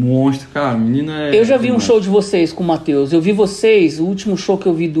gente, um monstro, cara, menina Eu já vi um show de vocês com o Matheus. Eu vi vocês, o último show que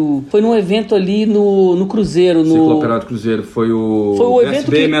eu vi foi num evento ali no Cruzeiro. Círculo Operário Cruzeiro, foi o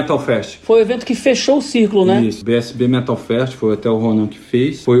BSB Metal Fest. Foi o evento que fechou o círculo, né? Isso, BSB Metal Fest, foi até o Ronan que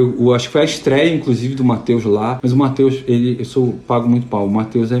fez. Acho que foi a estreia, inclusive, do Matheus lá. Mas o Matheus, eu pago muito pau. O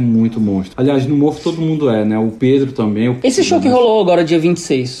Matheus é muito monstro. Aliás, no Mofo todo mundo né? O Pedro também. Esse show que rolou agora, dia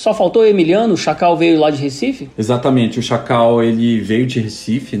 26, só faltou o Emiliano? O Chacal veio lá de Recife? Exatamente, o Chacal, ele veio de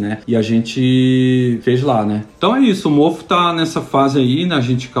Recife, né? E a gente fez lá, né? Então é isso, o Mofo tá nessa fase aí, né? A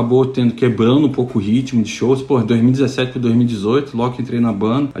gente acabou quebrando um pouco o ritmo de shows. Pô, 2017 para 2018, logo que entrei na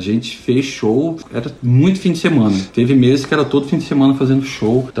banda, a gente fez show, era muito fim de semana. Teve meses que era todo fim de semana fazendo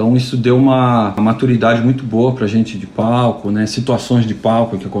show. Então isso deu uma maturidade muito boa pra gente de palco, né? Situações de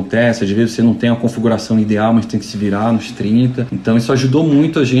palco que acontecem. Às vezes você não tem a configuração ideal, mas tem que se virar nos 30. Então isso ajudou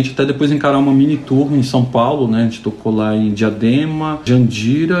muito a gente até depois encarar uma mini tour em São Paulo, né? A gente tocou lá em Diadema,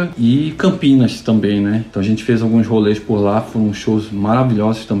 Jandira e Campinas também, né? Então a gente fez alguns rolês por lá, foram shows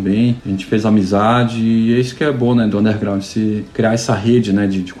maravilhosos também. A gente fez amizade e é isso que é bom, né? Do underground, se criar essa rede, né?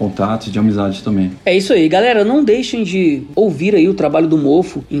 De contatos e de amizades também. É isso aí, galera. Não deixem de ouvir aí o trabalho do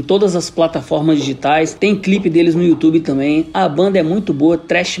Mofo em todas as plataformas digitais. Tem clipe deles no YouTube também. A banda é muito boa,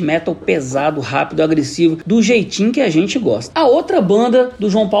 thrash metal pesado, rápido, agressivo, do jeitinho que a gente gosta. A outra banda do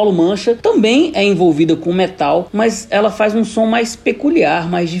João Paulo Mancha também é envolvida com metal, mas ela faz um som mais peculiar,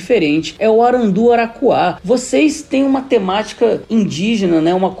 mais diferente. É o Arandu Aracuá. Vocês têm uma temática indígena,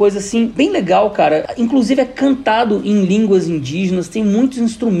 né? Uma coisa assim, bem legal, cara. Inclusive é cantado em línguas indígenas, tem muitos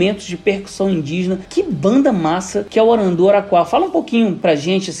instrumentos de percussão indígena. Que banda massa que é o Arandu Aracuá. Fala um pouquinho pra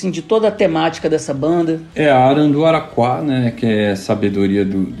gente, assim, de toda a temática dessa banda. A Arandu Aracuá, né, que é Sabedoria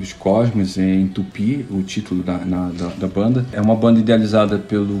dos Cosmos, em Tupi, o título da banda. É uma banda idealizada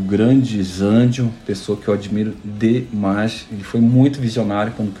pelo grande Zândio, pessoa que eu admiro demais. Ele foi muito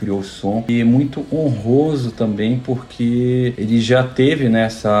visionário quando criou o som e muito honroso também, porque ele já teve, né,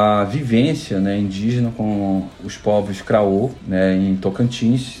 essa vivência, né, indígena com os povos Craô, né, em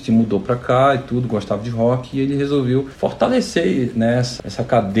Tocantins, se mudou pra cá e tudo, gostava de rock, e ele resolveu fortalecer, né, essa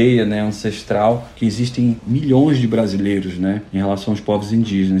cadeia, né, ancestral que existem milhões de brasileiros, né, em relação aos povos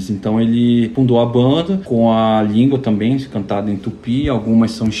indígenas. Então ele fundou a banda com a língua também cantada em tupi,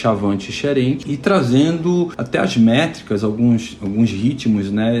 algumas são em chavante e xerente, e trazendo até as métricas, alguns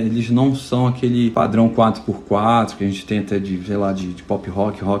ritmos, né, eles não são aquele padrão 4x4 que a gente tem até de pop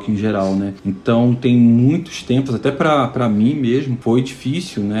rock em geral, né. Então tem muitos tempos, até pra mim mesmo, foi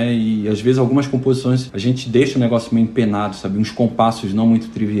difícil, né, e às vezes algumas composições a gente deixa o negócio meio empenado, sabe, uns compassos não muito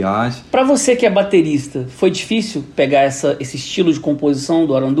triviais. Pra você que é baterista, foi difícil pegar esse estilo de composição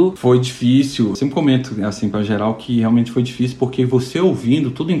do Arandu? Foi difícil, eu sempre comento assim pra geral que realmente foi difícil, porque você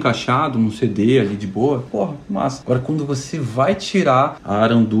ouvindo tudo encaixado num CD ali de boa, porra, massa. Agora quando você vai tirar a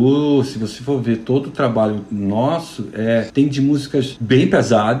Arandu, se você for ver todo o trabalho nosso, tem de músicas bem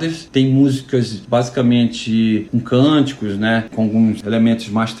pesadas, tem músicas basicamente com cânticos, né, com alguns elementos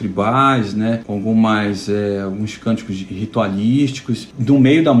mais tribais, né, com alguns cânticos ritualísticos. No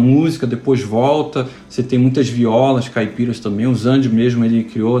meio da música, depois volta, você tem muitas violas caipiras também. O Zândio mesmo, ele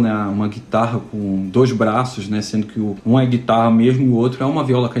criou, né, uma guitarra com 2 braços, né, sendo que um é guitarra mesmo e o outro é uma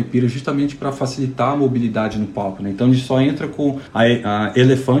viola caipira, justamente para facilitar a mobilidade no palco, né? Então ele só entra com a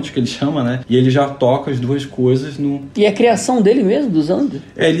elefante, que ele chama, né, e ele já toca as duas coisas no... E é criação dele mesmo, do Zândio?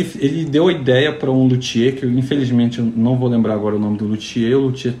 Ele deu a ideia para um luthier, que infelizmente eu não vou lembrar agora o nome do luthier. O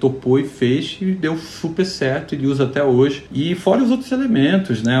luthier topou e fez, e deu super certo, ele usa até hoje. E fora os outros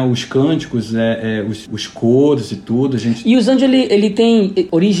elementos, né, os cânticos, os coros e tudo, a gente... E o Zândio, ele tem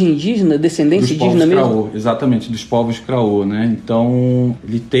origem indígena, descendência indígena mesmo? Craô, exatamente, dos povos Craô, né? Então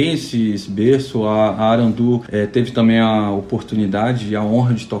ele tem esse berço. A Arandu teve também a oportunidade e a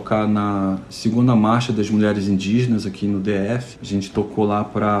honra de tocar na segunda marcha das mulheres indígenas aqui no DF. A gente tocou lá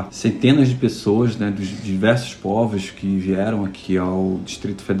para centenas de pessoas, né, dos diversos povos que vieram aqui ao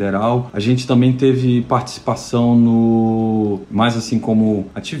Distrito Federal. A gente também teve participação mais assim como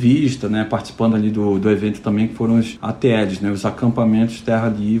ativista, né, participando ali do evento também, que foram os ATLs, né, os acampamentos Terra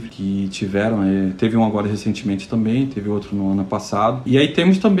Livre, que tiveram, teve um agora recentemente também, teve outro no ano passado. E aí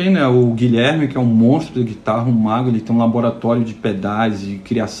temos também, né, o Guilherme, que é um monstro de guitarra, um mago. Ele tem um laboratório de pedais e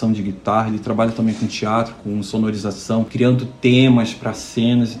criação de guitarra. Ele trabalha também com teatro, com sonorização, criando temas para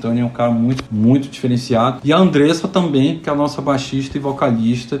cenas. Então ele é um cara muito, muito diferenciado. E a Andressa também, que é a nossa baixista e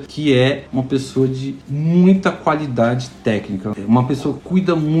vocalista, que é uma pessoa de muita qualidade técnica. Uma pessoa que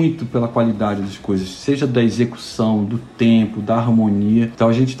cuida muito pela qualidade das coisas, seja da execução, do tempo, da harmonia. Então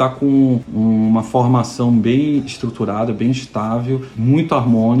a gente está com uma formação bem estruturada, bem estável, muito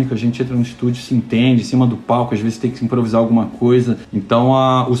harmônica. A gente entra no estúdio, se entende, em cima do palco, às vezes tem que improvisar alguma coisa. Então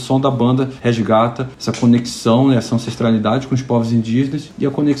o som da banda resgata essa conexão, né, essa ancestralidade com os povos indígenas e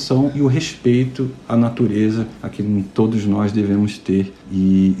a conexão e o respeito à natureza a que todos nós devemos ter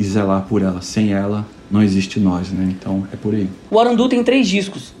e zelar por ela. Sem ela não existe nós, né? Então é por aí. O Arandu tem 3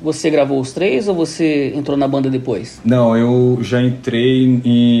 discos. Você gravou os 3 ou você entrou na banda depois? Não, eu já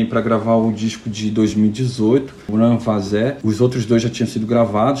entrei para gravar o disco de 2018, o Não Fazé. Os outros 2 já tinham sido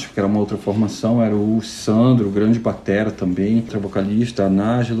gravados, porque era uma outra formação. Era o Sandro, o grande batera também, outra vocalista, a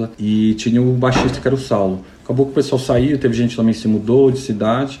Nájila, e tinha o baixista, que era o Saulo. Acabou que o pessoal saiu, teve gente também que se mudou de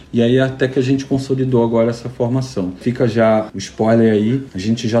cidade, e aí até que a gente consolidou agora essa formação. Fica já o spoiler aí, a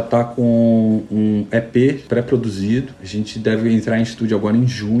gente já tá com um EP pré-produzido, a gente deve entrar em estúdio agora em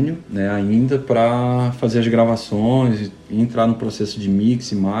junho, né, ainda, para fazer as gravações e entrar no processo de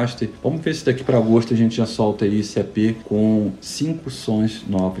mix e master. Vamos ver se daqui para agosto a gente já solta aí esse EP com 5 sons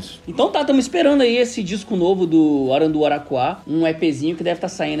novos. Então tá, estamos esperando aí esse disco novo do Arandu Aracuá, um EPzinho que deve estar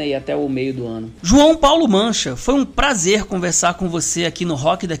saindo aí até o meio do ano. João Paulo Mancha, foi um prazer conversar com você aqui no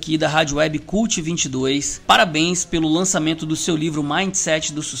Rockdaqui da Rádio Web Cult 22. Parabéns pelo lançamento do seu livro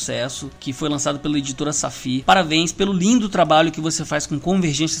Mindset do Sucesso, que foi lançado pela editora Safi. Parabéns pelo lindo trabalho que você faz com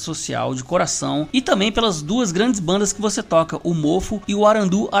Convergência Social, de coração, e também pelas 2 grandes bandas que você você toca o mofo e o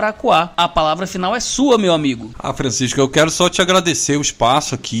arandu aracuá. A palavra final é sua, meu amigo. Francisco, eu quero só te agradecer o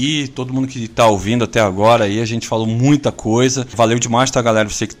espaço aqui, todo mundo que tá ouvindo até agora aí, a gente falou muita coisa. Valeu demais, tá, galera?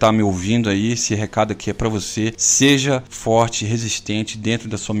 Você que tá me ouvindo aí, esse recado aqui é pra você. Seja forte, resistente dentro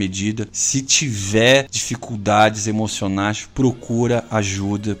da sua medida. Se tiver dificuldades emocionais, procura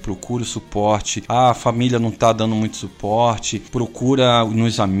ajuda, procura suporte. A família não tá dando muito suporte, procura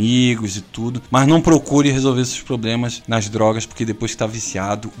nos amigos e tudo, mas não procure resolver esses problemas nas drogas, porque depois que tá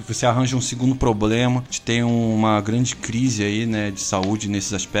viciado, você arranja um segundo problema, tem uma grande crise aí, né, de saúde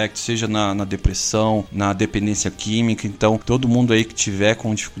nesses aspectos, seja na depressão, na dependência química. Então, todo mundo aí que tiver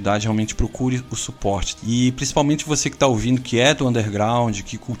com dificuldade, realmente procure o suporte. E principalmente você que tá ouvindo, que é do underground,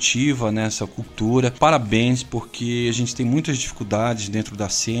 que cultiva, né, essa cultura, parabéns, porque a gente tem muitas dificuldades dentro da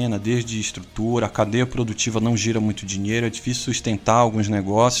cena, desde estrutura, a cadeia produtiva não gira muito dinheiro, é difícil sustentar alguns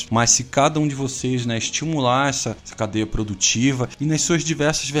negócios, mas se cada um de vocês, né, estimular essa cadeia produtiva e nas suas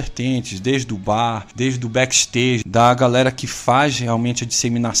diversas vertentes, desde o bar, desde o backstage, da galera que faz realmente a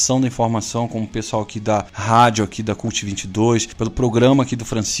disseminação da informação, como o pessoal aqui da rádio, aqui da Cult 22, pelo programa aqui do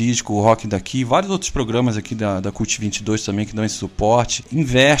Francisco, o Rockdaqui, vários outros programas aqui da Cult 22 também que dão esse suporte.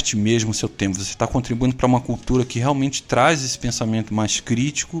 Investe mesmo o seu tempo, você está contribuindo para uma cultura que realmente traz esse pensamento mais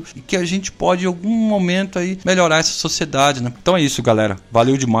crítico e que a gente pode em algum momento aí melhorar essa sociedade, né? Então é isso, galera,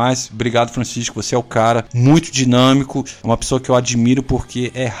 valeu demais, obrigado, Francisco, você é o cara, muito dinâmico, uma pessoa que eu admiro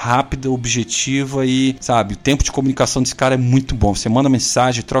porque é rápida, objetiva e, sabe, o tempo de comunicação desse cara é muito bom, você manda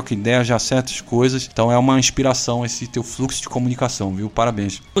mensagem, troca ideia, já acerta as coisas, então é uma inspiração esse teu fluxo de comunicação, viu?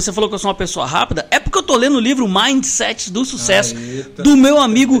 Parabéns. Você falou que eu sou uma pessoa rápida, é porque eu tô lendo o livro Mindset do Sucesso, do meu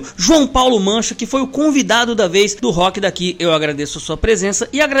amigo João Paulo Mancha, que foi o convidado da vez do Rockdaqui. Eu agradeço a sua presença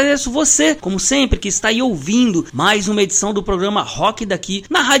e agradeço você, como sempre, que está aí ouvindo mais uma edição do programa Rockdaqui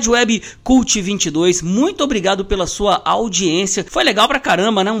na Rádio Web Cult 22. Muito obrigado pela sua audiência. Foi legal pra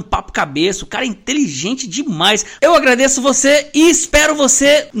caramba, né? Um papo cabeça, o cara é inteligente demais. Eu agradeço você e espero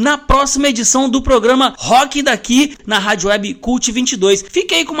você na próxima edição do programa Rockdaqui na Rádio Web Cult 22.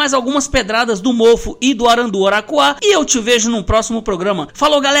 Fiquei com mais algumas pedradas do mofo e do arandu aracuá e eu te vejo no próximo programa.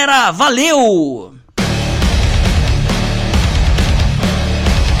 Falou, galera, valeu!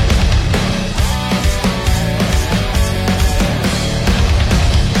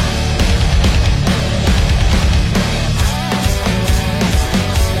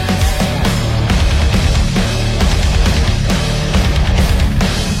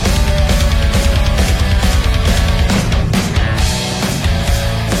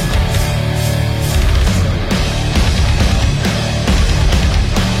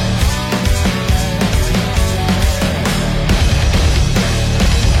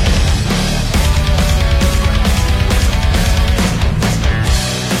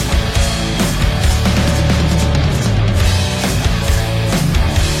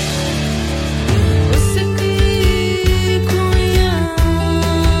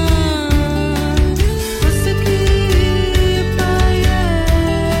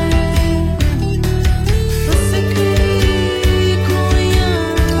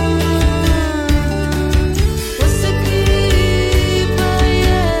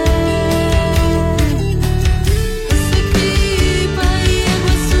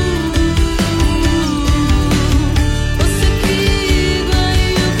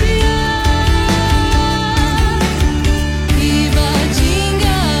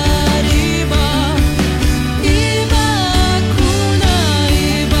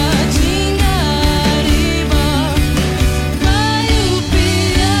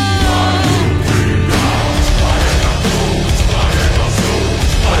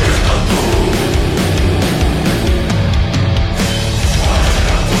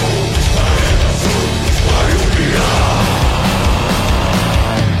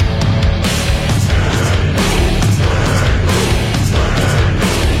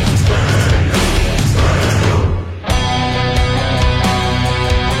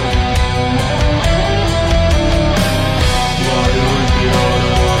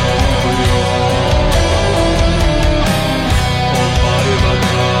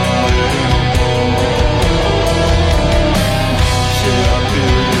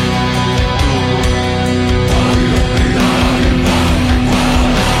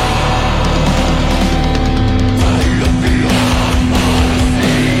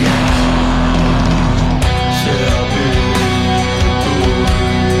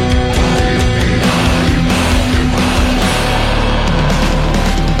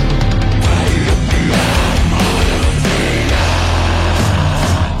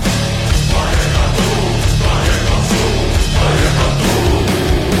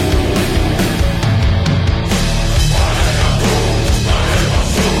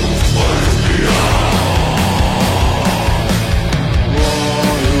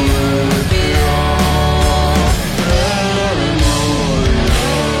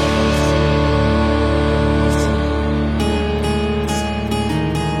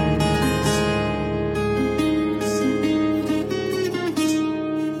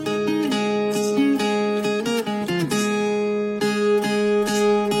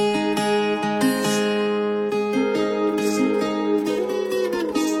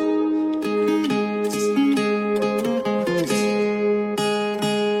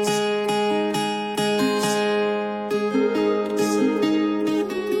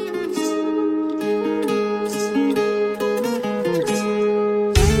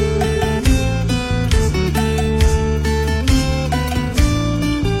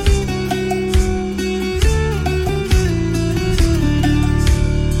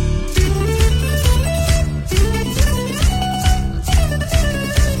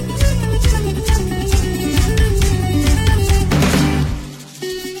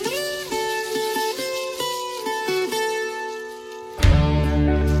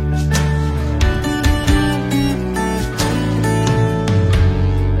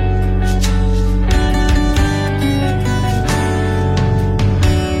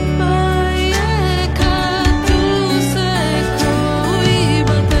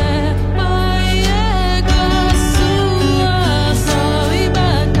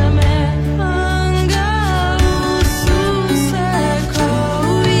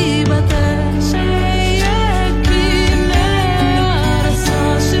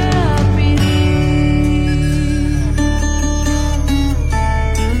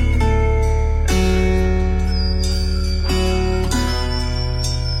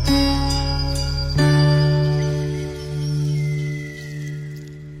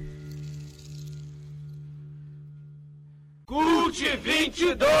 Cult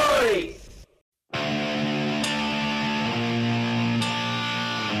 22.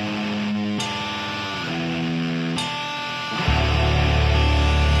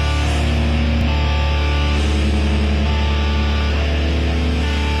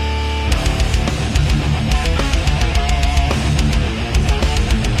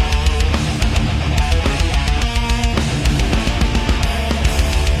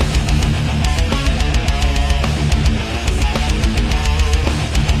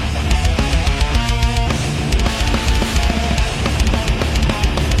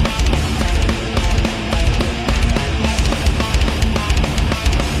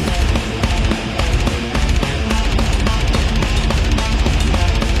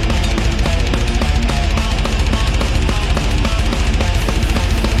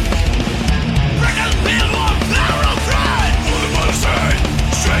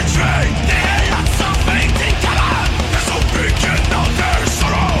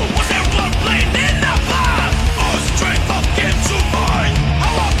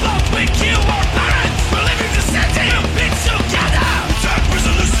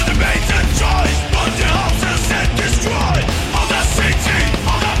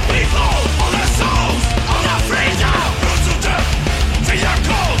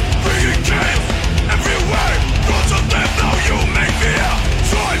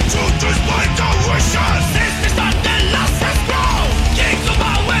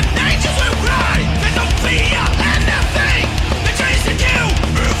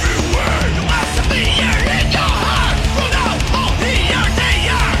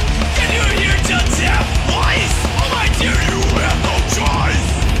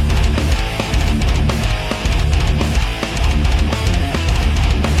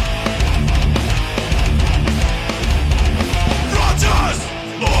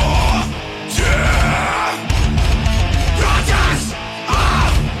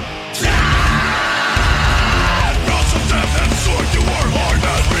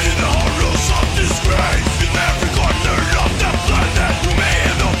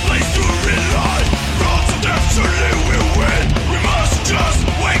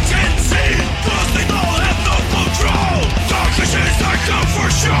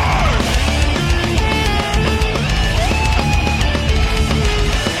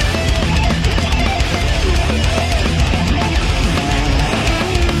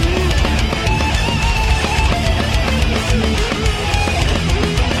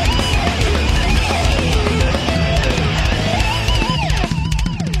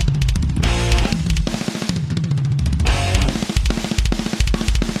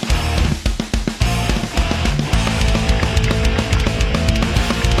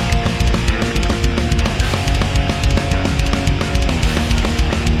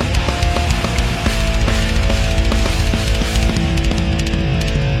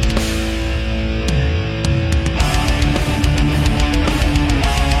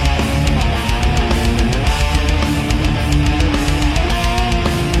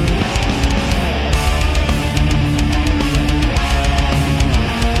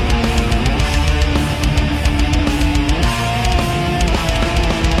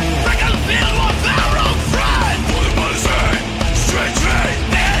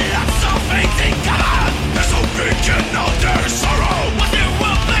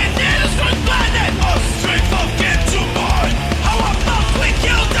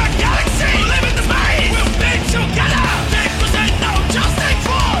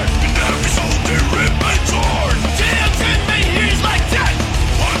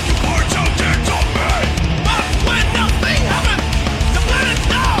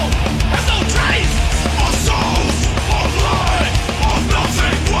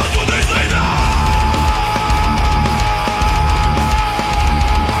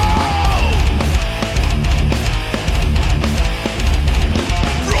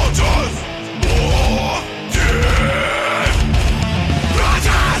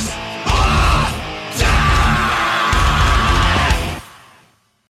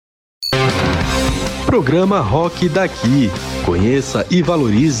 Programa Rockdaqui. Conheça e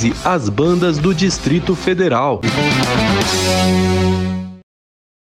valorize as bandas do Distrito Federal.